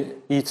nevi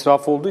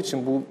itiraf olduğu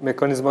için bu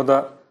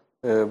mekanizmada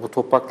bu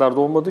topraklarda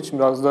olmadığı için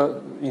biraz da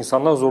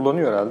insanlar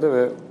zorlanıyor herhalde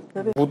ve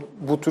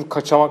bu tür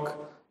kaçamak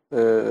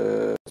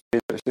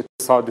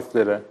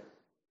tesadüflere,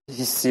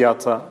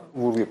 hissiyata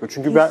vurgu yapıyor.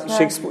 Çünkü ben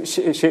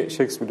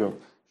Shakespeare diyorum.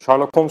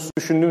 Sherlock Holmes'u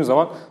düşündüğüm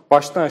zaman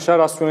baştan aşağı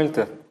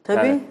rasyonelite.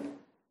 Tabii. Yani.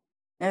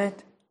 Evet.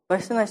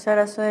 Baştan aşağı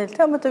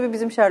rasyonelite ama tabii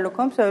bizim Sherlock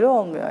Holmes öyle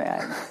olmuyor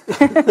yani.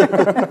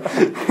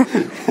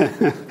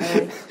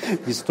 Evet.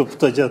 Biz topu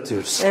taca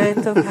atıyoruz.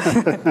 Evet, topu.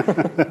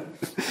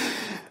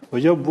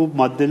 Hocam bu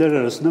maddeler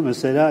arasında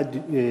mesela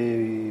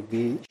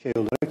bir şey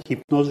olarak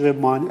hipnoz ve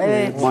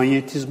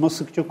manyetizma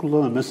sıkça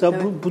kullanılır. Mesela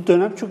evet. bu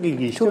dönem çok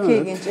ilginç çok değil mi?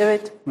 Çok ilginç,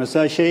 evet.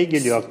 Mesela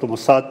geliyor aklıma,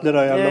 saatleri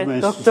ayarlama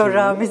enstitüsü. Doktor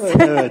Ramiz.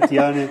 Evet,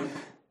 yani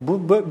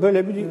bu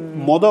böyle bir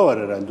moda var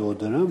herhalde o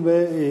dönem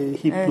ve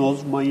hipnoz,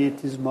 evet.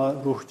 Manyetizma,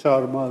 ruh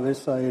çağırma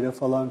vesaire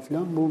falan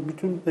filan bu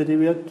bütün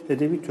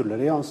edebi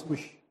türlere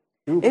yansımış.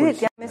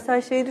 Evet, yani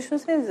mesela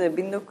düşünsenize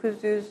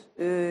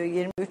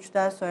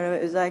 1923'ten sonra ve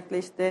özellikle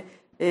işte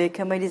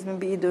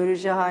Kemalizmin bir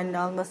ideoloji haline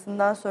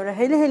almasından sonra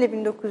hele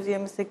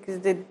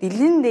 1928'de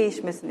dilin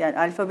değişmesi, yani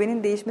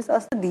alfabenin değişmesi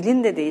aslında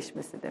dilin de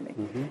değişmesi demek.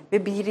 Hı hı.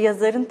 Ve bir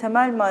yazarın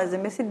temel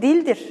malzemesi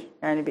dildir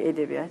yani bir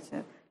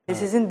edebiyatçının. Evet.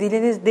 Sizin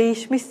diliniz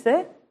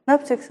değişmişse ne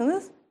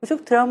yapacaksınız? Bu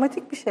çok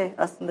travmatik bir şey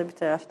aslında bir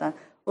taraftan.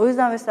 O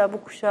yüzden mesela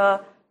bu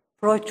kuşağa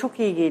Freud çok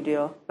iyi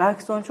geliyor.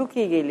 Bergson çok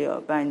iyi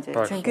geliyor bence.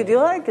 Bergson. Çünkü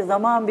diyorlar ki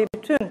zaman bir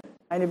bütün.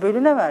 Hani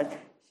bölünemez.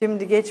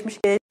 Şimdi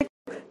geçmiş gelecek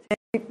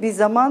bir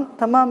zaman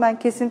tamamen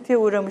kesintiye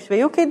uğramış ve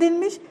yok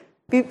edilmiş.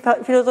 Bir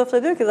filozof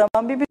da diyor ki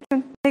zaman bir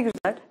bütün, ne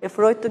güzel.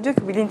 Freud da diyor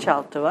ki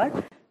bilinçaltı var.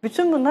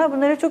 Bütün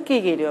bunlara çok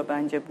iyi geliyor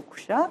bence bu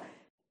kuşağa.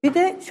 Bir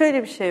de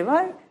şöyle bir şey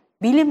var.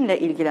 Bilimle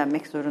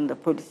ilgilenmek zorunda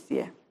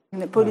polisiye.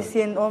 Yani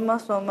polisiyenin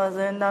olmazsa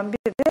olmazlarından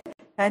biri de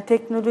yani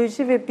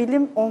teknoloji ve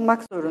bilim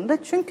olmak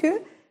zorunda.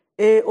 Çünkü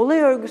olay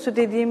örgüsü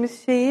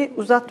dediğimiz şeyi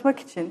uzatmak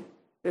için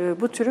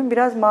bu türün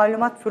biraz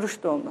malumat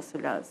fürüş de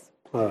olması lazım.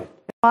 Evet.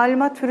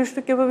 Malumat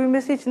fürüşlük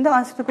yapabilmesi için de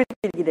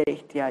ansiklopedik bilgilere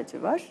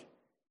ihtiyacı var.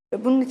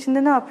 Bunun için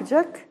de ne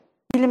yapacak?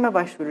 Bilime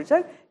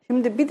başvuracak.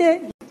 Şimdi bir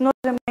de hipnoz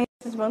ve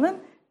manyetizmanın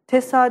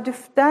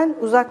tesadüften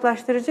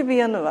uzaklaştırıcı bir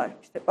yanı var.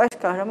 İşte baş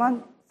kahraman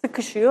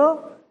sıkışıyor,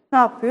 ne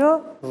yapıyor?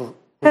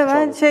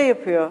 Hemen şey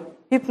yapıyor,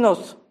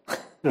 hipnoz.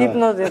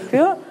 Hipnoz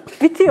yapıyor.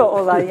 Bitiyor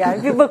olay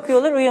yani. Bir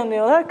bakıyorlar,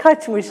 uyanıyorlar,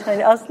 kaçmış.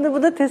 Hani aslında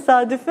bu da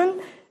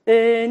tesadüfün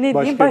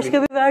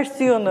başka bir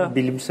versiyonu.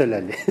 Bilimsel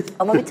hali.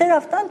 Ama bir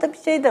taraftan tabii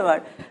şey de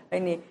var.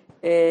 Hani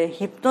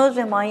hipnoz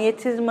ve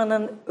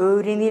manyetizmanın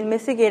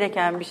öğrenilmesi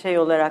gereken bir şey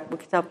olarak bu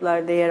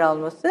kitaplarda yer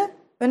alması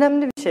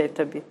önemli bir şey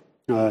tabii.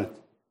 Evet.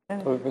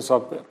 Tabii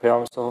mesela Peyami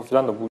Mustafa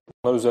falan da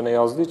bunlar üzerine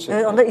yazdığı için.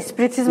 Evet, onda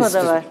ispiritizma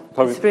da var.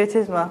 Tabii.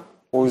 İspiritizma.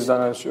 O yüzden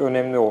yani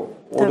önemli o.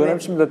 O Tabii. dönem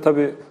için de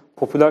tabii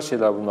popüler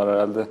şeyler bunlar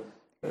herhalde.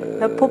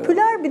 Ya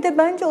popüler, bir de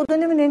bence o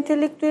dönemin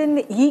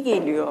entelektüeline iyi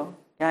geliyor.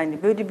 Yani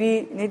böyle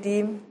bir ne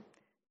diyeyim,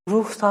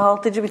 ruh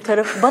sağaltıcı bir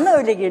tarafı, bana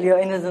öyle geliyor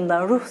en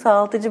azından. Ruh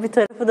sağaltıcı bir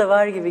tarafı da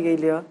var gibi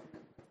geliyor.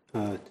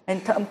 Evet.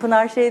 Hani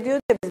Pınar şey diyor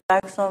ya, biz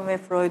Bergson ve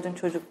Freud'un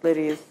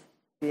çocuklarıyız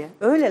diye.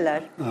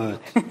 Öyleler.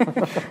 Evet.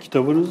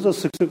 Kitabınızda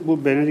sık sık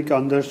bu Benedict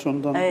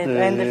Anderson'dan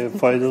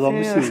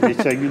faydalanmışsınız.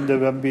 Geçen gün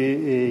de ben bir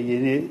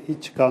yeni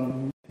çıkan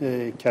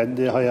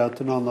kendi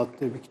hayatını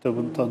anlattığı bir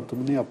kitabın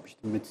tanıtımını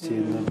yapmıştım. Metis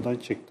Yayınları'ndan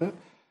çıktı.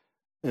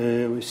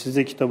 Siz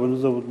de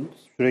kitabınızda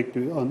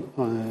sürekli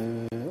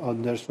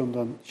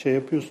Anderson'dan şey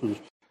yapıyorsunuz.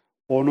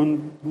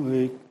 Onun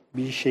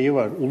bir şeyi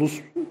var.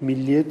 Ulus,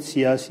 milliyet,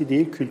 siyasi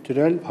değil,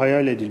 kültürel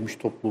hayal edilmiş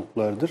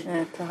topluluklardır.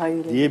 Evet,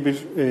 tahayyül diye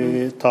bir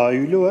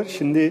tahayyülü var.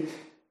 Şimdi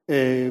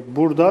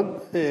buradan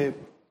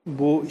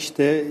bu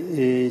işte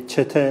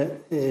çete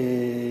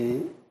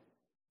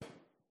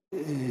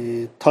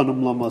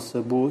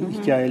tanımlaması, bu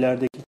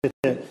hikayelerdeki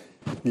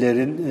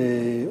çetelerin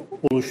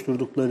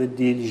oluşturdukları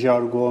dil,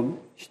 jargon,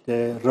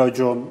 işte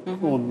racon,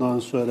 ondan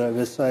sonra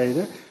vesaire.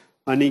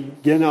 Hani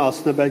gene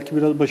aslında belki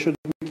biraz başa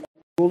dönmek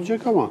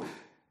olacak ama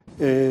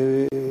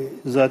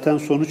zaten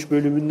sonuç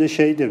bölümünde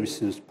şey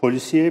demişsiniz.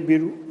 Polisiye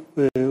bir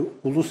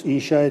ulus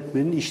inşa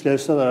etmenin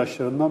işlevsel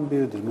araçlarından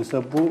biridir.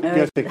 Mesela bu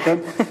gerçekten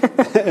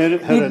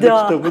herhalde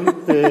kitabın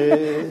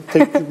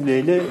tek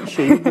cümleyle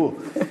şeyi bu.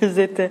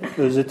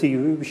 Özeti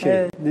gibi bir şey.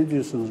 Evet. Ne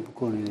diyorsunuz bu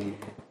konuyla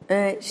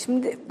ilgili?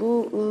 Şimdi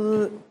bu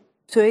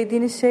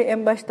söylediğiniz şey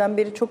en baştan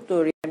beri çok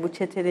doğru. Yani bu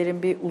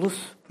çetelerin bir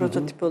ulus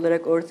prototipi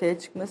olarak ortaya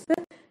çıkması.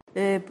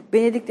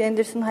 Benedict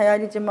Anderson'ın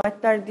Hayali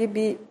Cemaatler diye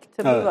bir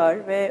kitabı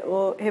var ve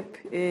o hep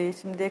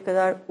şimdiye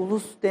kadar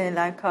ulus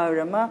denilen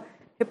kavrama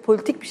hep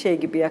politik bir şey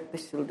gibi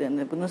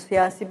yaklaşıldığını, bunun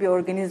siyasi bir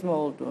organizma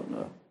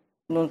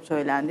olduğunu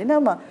söylendiğini,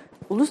 ama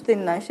ulus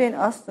denilen şeyin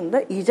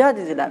aslında icat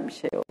edilen bir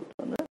şey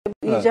olduğunu,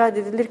 icat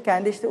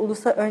edilirken de işte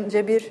ulusa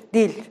önce bir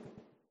dil,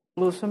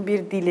 ulusun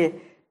bir dili,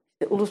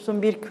 işte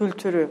ulusun bir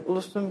kültürü,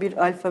 ulusun bir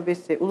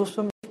alfabesi,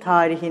 ulusun bir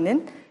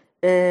tarihinin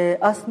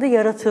aslında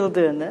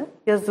yaratıldığını,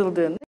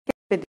 yazıldığını,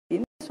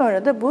 keşfedildiğini,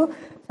 sonra da bu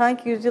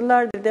sanki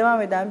yüzyıllardır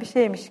devam eden bir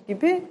şeymiş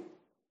gibi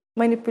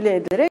manipüle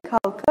edilerek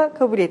halka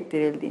kabul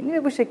ettirildiğini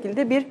ve bu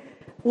şekilde bir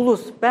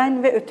ulus,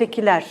 ben ve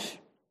ötekiler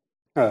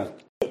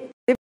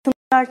ve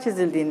sınırlar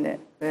çizildiğini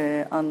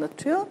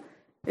anlatıyor.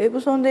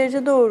 Bu son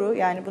derece doğru.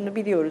 Yani bunu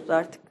biliyoruz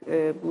artık,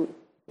 bu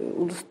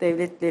ulus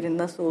devletlerin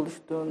nasıl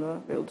oluştuğunu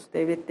ve ulus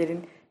devletlerin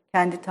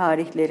kendi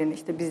tarihlerin,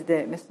 işte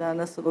bizde mesela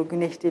nasıl o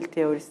güneş dil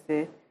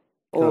teorisi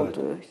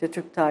oldu, işte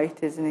Türk tarih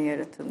tezinin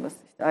yaratılması,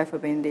 işte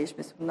alfabenin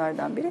değişmesi,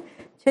 bunlardan biri.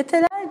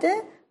 Çeteler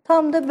de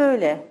tam da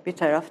böyle bir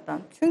taraftan.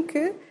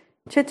 Çünkü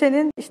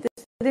çetenin işte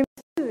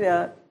demişsiniz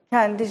ya,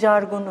 kendi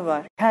jargonu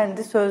var,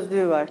 kendi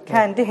sözlüğü var,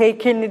 kendi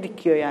heykelini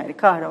dikiyor yani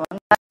kahraman.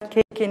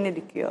 Heykelini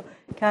dikiyor.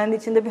 Kendi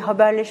içinde bir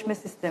haberleşme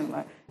sistemi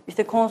var.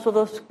 İşte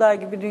konsolosluklar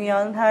gibi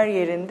dünyanın her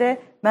yerinde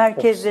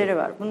merkezleri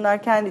var.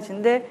 Bunlar kendi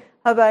içinde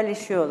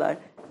haberleşiyorlar.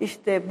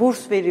 İşte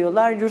burs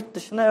veriyorlar, yurt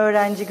dışına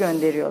öğrenci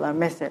gönderiyorlar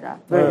mesela.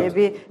 Böyle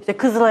bir işte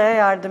Kızılay'a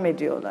yardım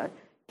ediyorlar.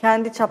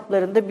 Kendi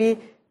çaplarında bir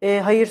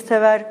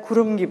hayırsever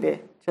kurum gibi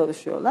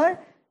çalışıyorlar.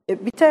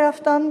 Bir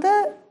taraftan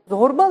da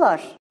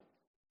zorbalar.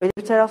 Öyle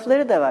bir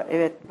tarafları da var.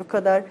 Evet, bu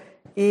kadar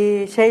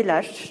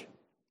şeyler,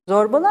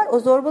 zorbalar. O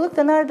zorbalık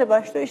da nerede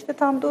başlıyor? İşte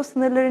tam da o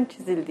sınırların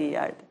çizildiği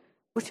yerde.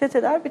 Bu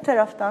çeteler bir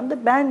taraftan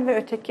da ben ve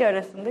öteki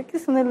arasındaki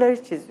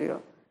sınırları çiziyor.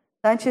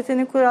 Sen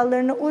çetenin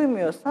kurallarına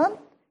uymuyorsan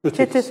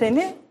çete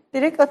seni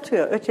direkt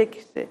atıyor,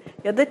 ötekisi.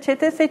 Ya da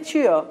çete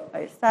seçiyor.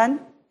 Hayır, sen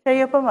şey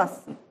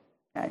yapamazsın.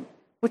 Yani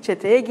bu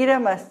çeteye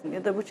giremezsin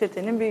ya da bu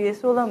çetenin bir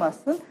üyesi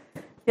olamazsın.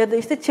 Ya da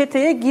işte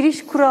çeteye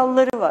giriş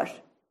kuralları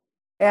var.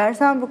 Eğer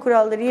sen bu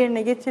kuralları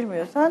yerine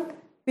getirmiyorsan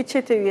bir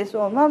çete üyesi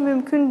olman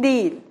mümkün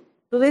değil.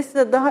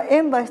 Dolayısıyla daha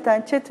en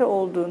baştan çete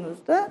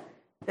olduğunuzda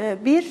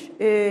bir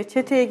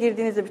çeteye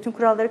girdiğinizde bütün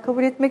kuralları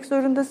kabul etmek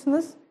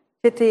zorundasınız.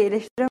 Çeteyi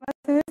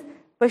eleştiremezsiniz.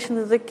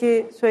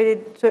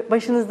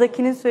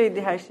 başınızdakinin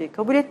söylediği her şeyi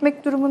kabul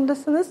etmek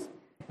durumundasınız.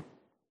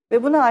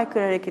 Ve buna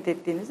aykırı hareket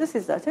ettiğinizde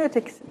siz zaten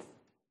ötekisiniz.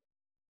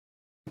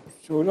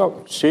 Hocam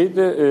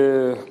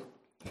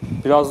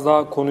biraz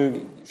daha konuyu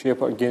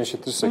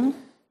genişletirsek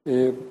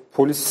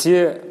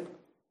polisiye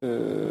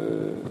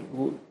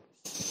bu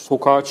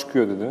sokağa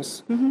çıkıyor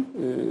dediniz. Hı hı.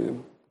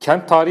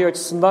 Kent tarihi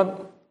açısından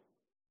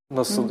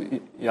nasıl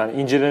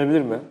yani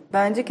incelenebilir mi?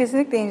 Bence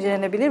kesinlikle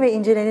incelenebilir ve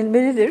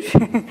incelenilmelidir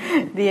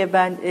diye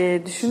ben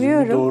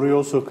düşünüyorum. Sizin Doğru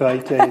Yol Sokağı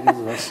hikayeniz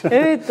var.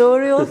 Evet,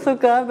 Doğru Yol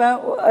Sokağı. Ben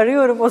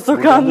arıyorum o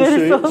sokağın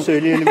neresi.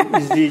 Söyleyelim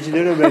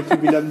izleyicilere,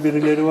 belki bilen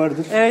birileri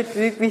vardır. Evet,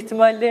 büyük bir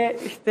ihtimalle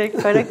işte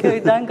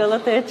Karaköy'den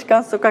Galata'ya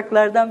çıkan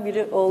sokaklardan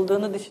biri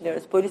olduğunu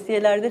düşünüyoruz.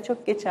 Polisiyelerde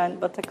çok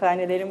geçen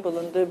batakhanelerin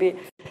bulunduğu bir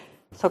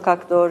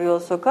sokak Doğru Yol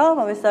Sokağı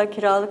ama mesela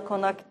Kiralık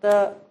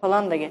Konak'ta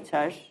falan da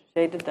geçer.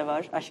 Şeyde de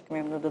var, Aşk-ı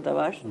Memnu'da da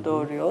var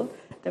Doğru Yol.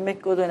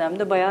 Demek ki o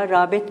dönemde bayağı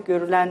rağbet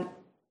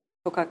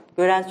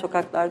gören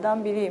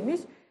sokaklardan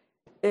biriymiş.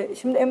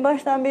 Şimdi en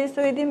baştan beri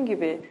söylediğim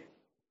gibi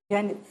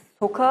yani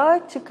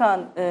sokağa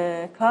çıkan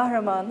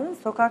kahramanın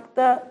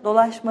sokakta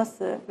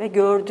dolaşması ve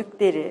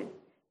gördükleri,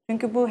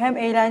 çünkü bu hem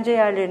eğlence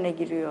yerlerine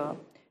giriyor,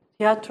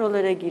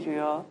 tiyatrolara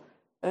giriyor,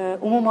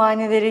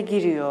 umumhanelere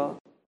giriyor.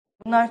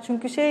 Bunlar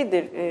çünkü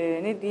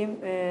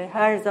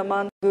her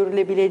zaman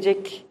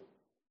görülebilecek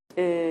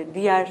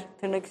diğer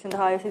tırnak içinde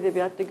hayat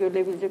edebiyatta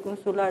görülebilecek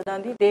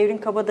unsurlardan değil. Devrin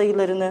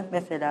kabadayılarını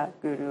mesela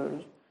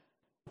görüyoruz.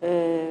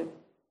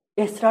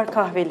 Esrar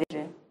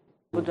kahveleri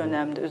bu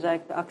dönemde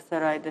özellikle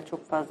Aksaray'da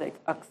çok fazla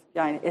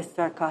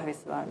esrar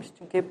kahvesi varmış.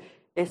 Çünkü hep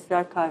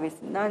esrar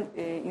kahvesinden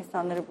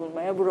insanları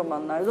bulmaya bu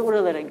romanlarda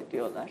oralara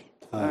gidiyorlar.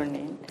 Evet.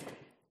 Örneğin.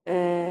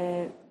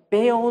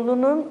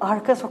 Beyoğlu'nun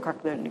arka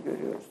sokaklarını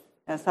görüyoruz.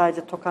 Yani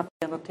sadece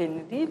Tokat'tan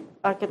otelini değil,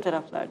 arka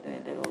taraflarda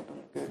neler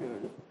olduğunu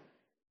görüyoruz.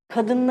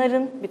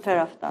 Kadınların bir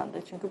taraftan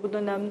da. Çünkü bu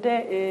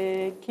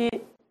dönemdeki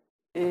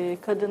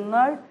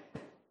kadınlar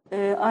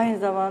aynı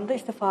zamanda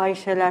işte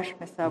fahişeler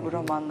mesela bu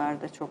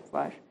romanlarda çok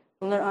var.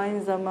 Bunlar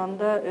aynı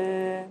zamanda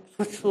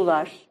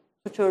suçlular.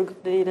 Suç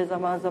örgütleriyle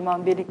zaman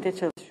zaman birlikte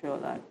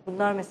çalışıyorlar.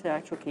 Bunlar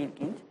mesela çok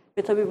ilginç.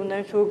 Ve tabii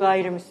bunların çoğu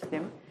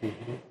gayrimüslim.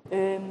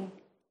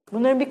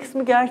 Bunların bir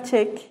kısmı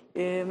gerçek.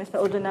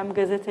 Mesela o dönem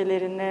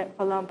gazetelerine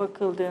falan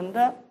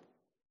bakıldığında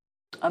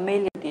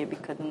Amelia diye bir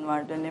kadın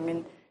var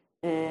dönemin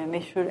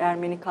meşhur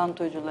Ermeni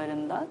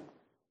kantocularından.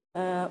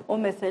 O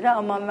mesela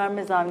Aman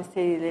Vermez Avni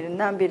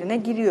serilerinden birine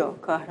giriyor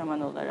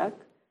kahraman olarak.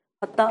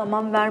 Hatta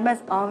Aman Vermez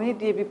Avni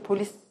diye bir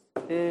polis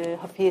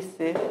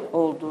hafiyesi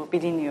olduğu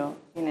biliniyor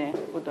yine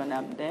bu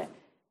dönemde.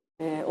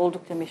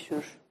 Oldukça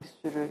meşhur bir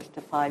sürü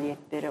işte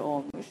faaliyetleri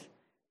olmuş.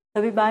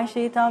 Tabii ben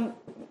şeyi tam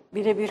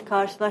birebir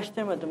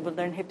karşılaştırmadım.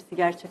 Bunların hepsi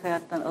gerçek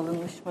hayattan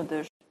alınmış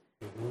mıdır?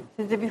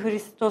 Siz de bir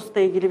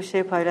Hristos'la ilgili bir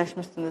şey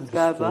paylaşmışsınız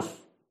galiba.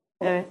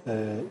 Evet.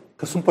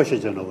 Kasımpaşa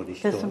canavarı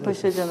işte.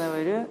 Kasımpaşa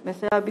canavarı.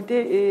 Mesela bir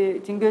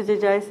de Cingöz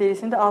Recai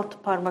serisinde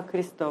Altı Parmak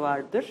Hristo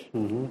vardır. Hı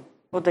hı.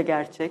 O da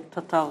gerçek.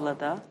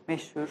 Tatavla'da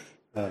meşhur.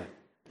 Evet.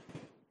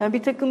 Yani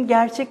bir takım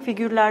gerçek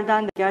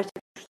figürlerden de, gerçek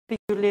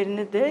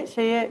figürlerini de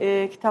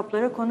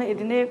kitaplara konu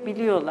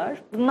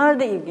edinebiliyorlar. Bunlar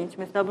da ilginç.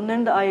 Mesela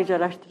bunların da ayrıca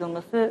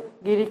araştırılması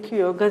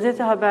gerekiyor.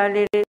 Gazete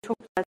haberleri çok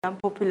zaten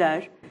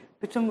popüler.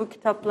 Bütün bu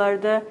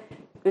kitaplarda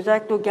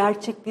özellikle o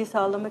gerçekliği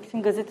sağlamak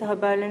için gazete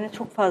haberlerine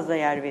çok fazla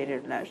yer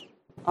verirler.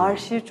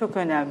 Arşiv çok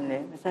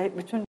önemli. Mesela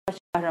bütün baş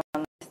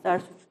kahramanlar, ister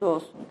suçlu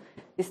olsun,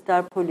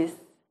 ister polis,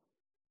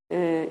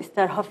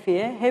 ister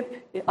hafiye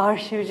hep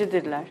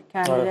arşivcidirler.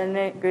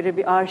 Kendilerine göre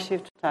bir arşiv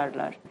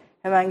tutarlar.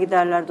 Hemen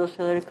giderler,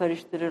 dosyaları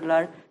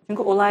karıştırırlar.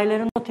 Çünkü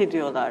olayları not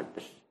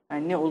ediyorlardır.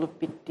 Yani ne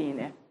olup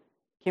bittiğini,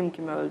 kim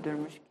kimi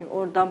öldürmüş,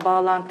 oradan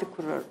bağlantı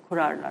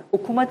kurarlar.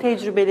 Okuma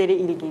tecrübeleri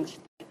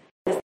ilginçtir.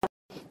 Mesela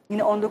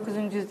yine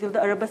 19.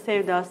 yüzyılda araba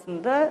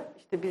sevdasında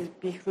işte biz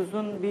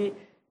Bihruz'un bir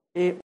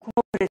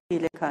okuma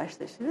pratiğiyle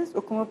karşılaşırız.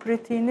 Okuma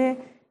pratiğini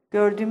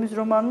gördüğümüz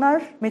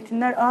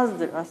metinler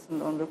azdır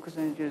aslında 19.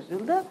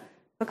 yüzyılda.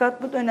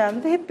 Fakat bu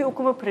dönemde hep bir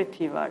okuma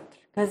pratiği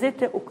vardır.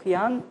 Gazete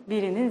okuyan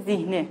birinin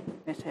zihni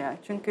mesela.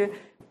 Çünkü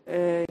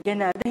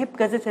genelde hep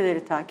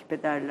gazeteleri takip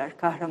ederler.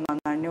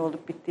 Kahramanlar ne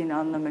olup bittiğini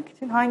anlamak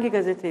için. Hangi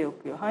gazeteyi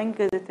okuyor? Hangi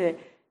gazete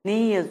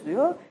neyi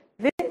yazıyor?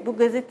 Ve bu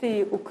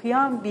gazeteyi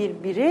okuyan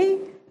bir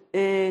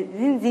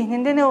bireyin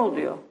zihninde ne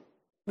oluyor?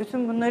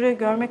 Bütün bunları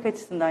görmek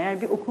açısından,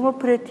 yani bir okuma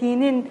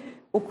pratiğinin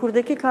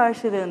okurdaki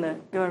karşılığını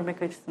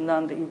görmek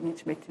açısından da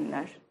ilginç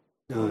metinler.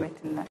 Evet.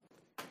 Metinler.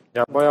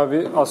 Ya bayağı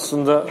bir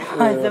aslında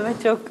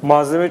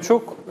malzeme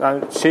çok.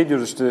 Yani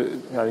diyoruz işte,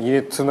 yani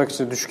yine tırnak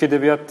içinde düşük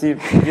edebiyat deyip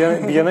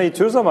bir yana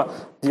itiyoruz ama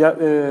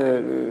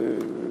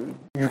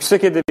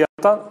yüksek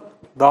edebiyattan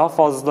daha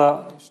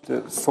fazla işte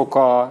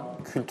sokağa,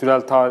 kültür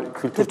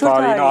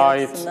tarihine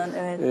ait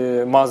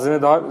evet,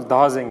 malzeme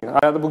daha zengin.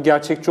 Herhalde bu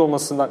gerçekçi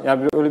olmasından,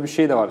 yani öyle bir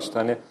şey de var işte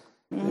hani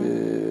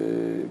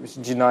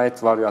bir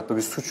cinayet var ya da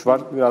bir suç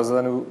var. Biraz da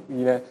hani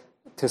yine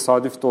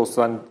tesadüf de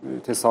olsa, hani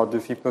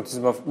tesadüf,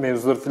 hipnotizma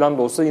mevzuları falan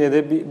da olsa yine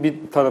de bir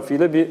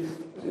tarafıyla bir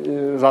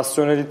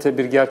rasyonelite,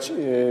 bir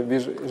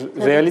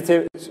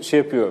realite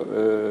yapıyor,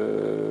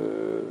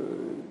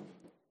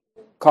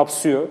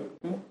 kapsıyor.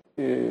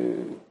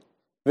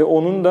 Ve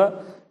onun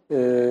da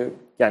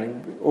yani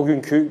o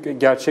günkü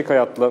gerçek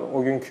hayatla,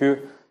 o günkü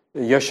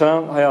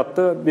yaşanan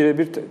hayatta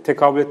birebir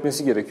tekabül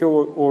etmesi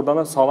gerekiyor. Oradan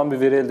da sağlam bir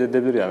veri elde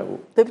edebilir yani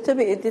bu.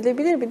 Tabii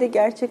edilebilir. Bir de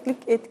gerçeklik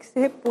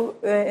etkisi hep bu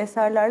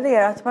eserlerde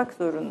yaratmak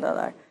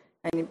zorundalar.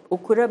 Hani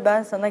okura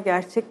ben sana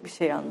gerçek bir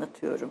şey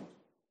anlatıyorum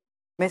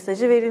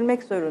mesajı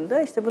verilmek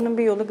zorunda. İşte bunun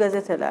bir yolu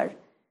gazeteler,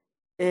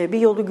 bir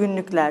yolu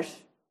günlükler.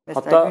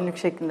 Mesela hatta günlük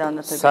şeklinde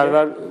anlatabilir.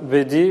 Server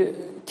Bedi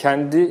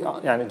kendi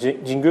yani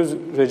Cingöz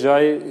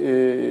Recai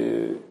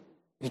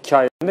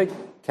hikayesinde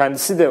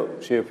kendisi de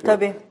şey yapıyor.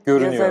 Tabii,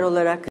 görünüyor. yazar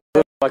olarak.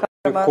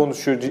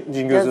 Konuşuyor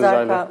Cingöz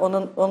Recai'yle.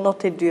 O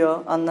not ediyor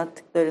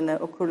anlattıklarını,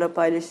 okurla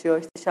paylaşıyor.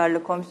 İşte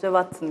Sherlock Holmes ve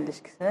Watson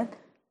ilişkisinin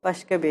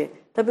başka bir.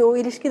 Tabii o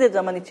ilişki de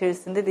zaman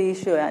içerisinde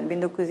değişiyor. Yani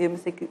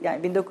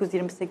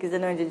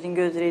 1928'den önce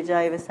Cingöz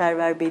Recai ve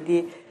Server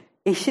Bedi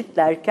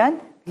eşitlerken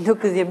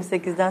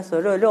 1928'den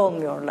sonra öyle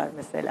olmuyorlar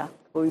mesela.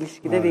 O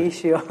ilişki de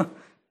değişiyor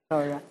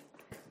sonra.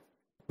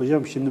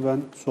 Hocam şimdi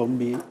ben son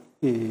bir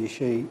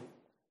şey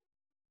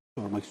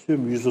sormak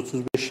istiyorum.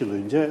 135 yıl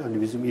önce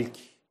hani bizim ilk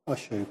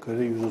aşağı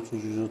yukarı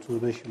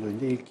 130-135 yıl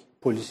önce ilk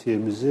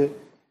polisiyemizi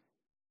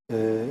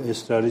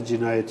Esrar-ı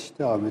Cinayet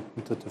işte Ahmet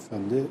Mithat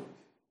Efendi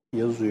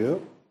yazıyor.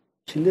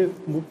 Şimdi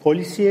bu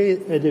polisiye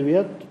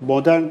edebiyat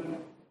modern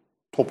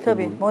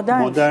toplumun,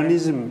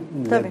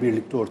 modernizmle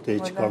birlikte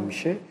ortaya çıkan bir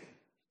şey.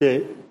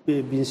 İşte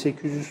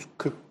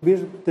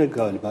 1841'de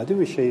galiba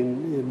değil mi?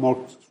 Morg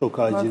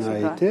Sokağı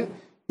cinayeti.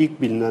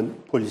 İlk bilinen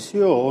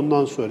polisiye o.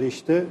 Ondan sonra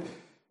işte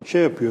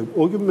şey yapıyor.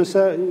 O gün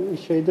mesela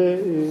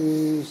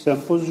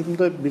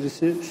sempozyumda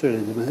birisi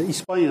söyledi. Mesela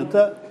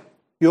İspanya'da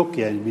yok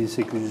yani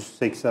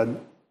 1884'ten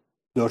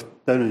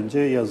önce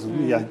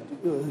yazılı. Yani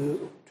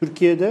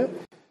Türkiye'de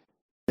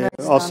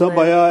aslında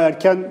bayağı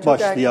erken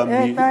başlayan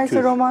bir belki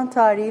tür. Roman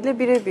tarihiyle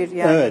birebir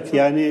yani. Evet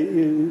yani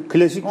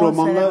klasik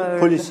romanla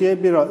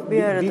polisiye bir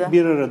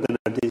arada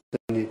neredeyse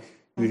hani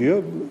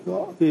yürüyor.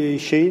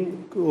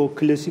 O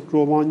klasik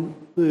roman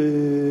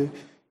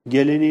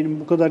geleneğinin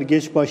bu kadar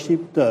geç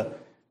başlayıp da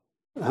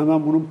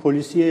hemen bunun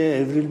polisiye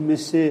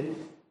evrilmesi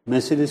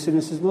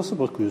meselesine siz nasıl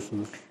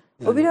bakıyorsunuz?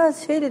 Yani, o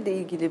biraz şeyle de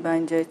ilgili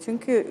bence.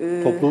 Çünkü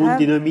toplumun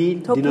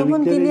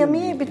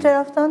dinamiği bir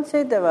taraftan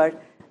şey de var.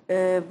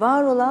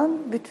 Var olan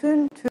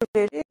bütün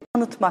türleri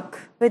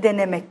tanıtmak ve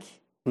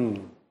denemek.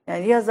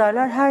 Yani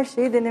yazarlar her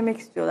şeyi denemek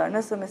istiyorlar.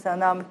 Nasıl mesela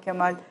Namık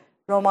Kemal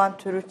roman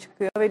türü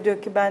çıkıyor ve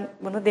diyor ki ben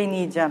bunu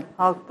deneyeceğim.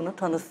 Halk bunu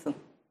tanısın.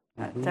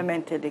 Yani hem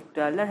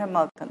entelektüeller hem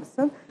halk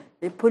tanısın.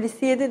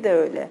 Polisiyede de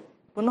öyle.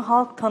 Bunu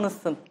halk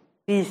tanısın,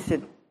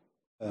 bilsin.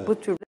 Evet. Bu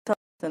türlü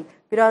tanısın.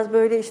 Biraz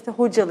böyle işte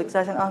hocalık.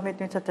 Zaten Ahmet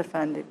Mithat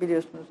Efendi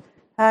biliyorsunuz.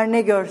 Her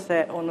ne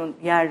görse onun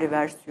yerli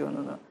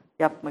versiyonunu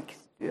yapmak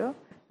istiyor.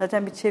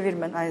 Zaten bir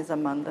çevirmen aynı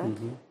zamanda.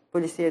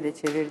 Polisiye de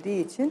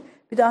çevirdiği için.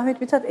 Bir de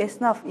Ahmet Mithat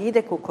esnaf. İyi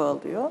de koku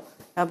alıyor.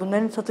 Yani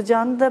bunların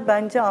satacağını da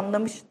bence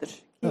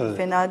anlamıştır. Evet.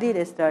 Fena değil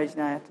Esrar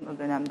Cinayet'in o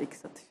dönemdeki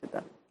satışı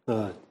da.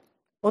 Evet.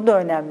 O da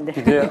önemli.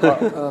 Bir de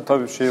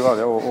tabii şey var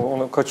ya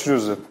onu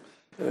kaçırıyoruz hep.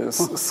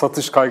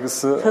 Satış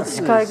kaygısı.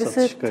 Satış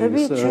kaygısı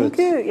tabii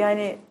çünkü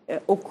yani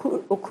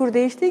okur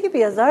değiştiği gibi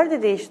yazar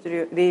da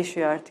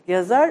değişiyor artık.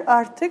 Yazar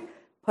artık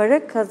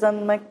para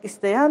kazanmak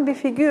isteyen bir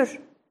figür.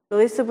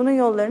 Dolayısıyla bunun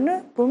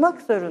yollarını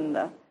bulmak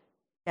zorunda.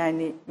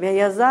 Yani ve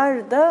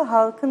yazar da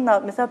halkın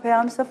mesela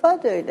Peyami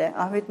Safa da öyle.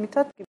 Ahmet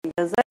Mithat gibi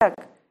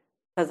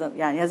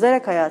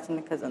yazarak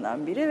hayatını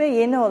kazanan biri ve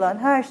yeni olan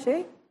her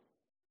şey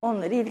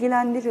onları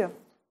ilgilendiriyor.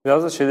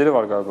 Biraz da şeyleri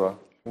var galiba.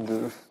 Şimdi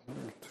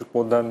Türk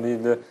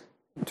modernliğiyle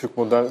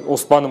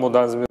Osmanlı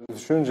modernizmi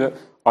düşününce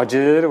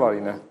aceleleri var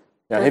yine.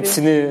 Yani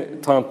hepsini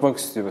tanıtmak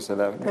istiyor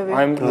mesela. Tabii.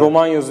 Hem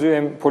roman yazıyor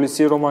hem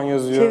polisiye roman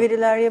yazıyor.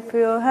 Çeviriler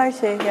yapıyor, her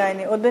şey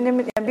yani. O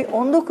dönemin yani bir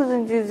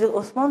 19. yüzyıl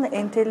Osmanlı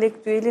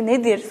entelektüeli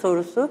nedir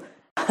sorusu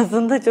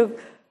aslında çok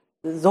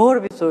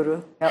zor bir soru.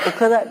 Yani o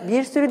kadar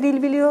bir sürü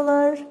dil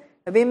biliyorlar.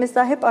 Benim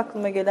mesela hep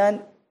aklıma gelen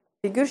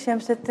figür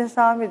Şemsettin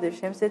Sami'dir.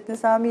 Şemsettin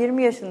Sami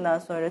 20 yaşından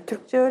sonra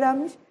Türkçe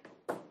öğrenmiş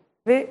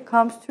ve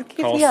Kamus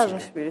Türkiye'si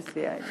yazmış birisi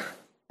yani.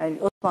 Yani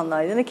Osmanlı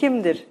aydını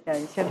kimdir?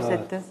 Yani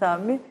Şemsettin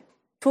Sami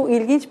çok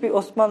ilginç bir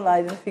Osmanlı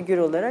aydını figür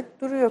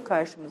olarak duruyor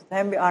karşımızda.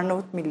 Hem bir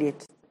Arnavut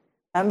milliyetçisi,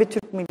 hem bir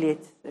Türk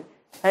milliyetçisi.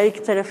 Her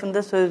iki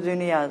tarafında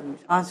sözlüğünü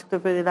yazmış,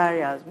 ansiklopediler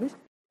yazmış.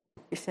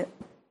 İşte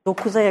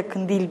 9'a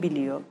yakın dil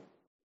biliyor.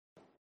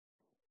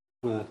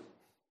 Evet.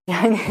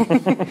 Yani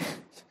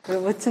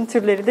bütün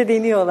türleri de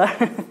deniyorlar.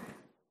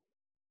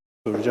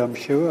 Soracağım bir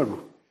şey var mı?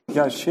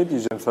 Ya şey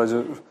diyeceğim sadece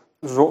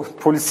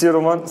polisiye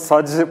roman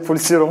sadece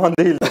polisiye roman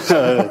değil.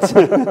 Evet.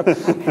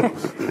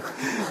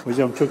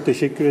 Hocam çok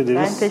teşekkür ederiz.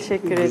 Ben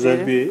teşekkür ederim.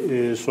 Güzel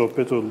bir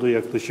sohbet oldu.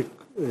 Yaklaşık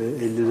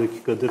 50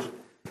 dakikadır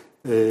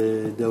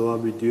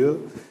devam ediyor.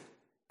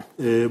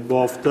 Bu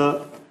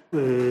hafta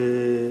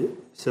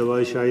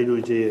Seval Şahin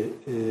Hoca'yı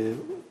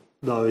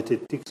davet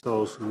ettik. Sağ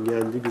olsun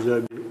geldi.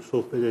 Güzel bir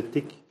sohbet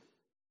ettik.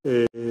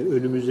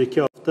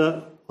 Önümüzdeki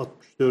hafta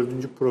 64.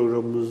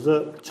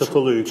 programımızda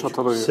Çatalhöyük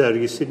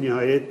sergisi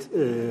nihayet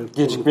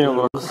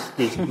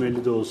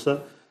gecikmeli de olsa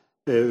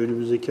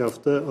Önümüzdeki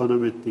hafta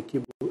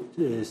Anamet'teki bu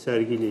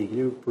sergiyle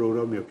ilgili bir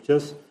program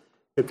yapacağız.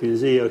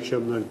 Hepinize iyi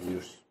akşamlar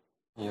diliyoruz.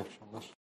 İyi akşamlar.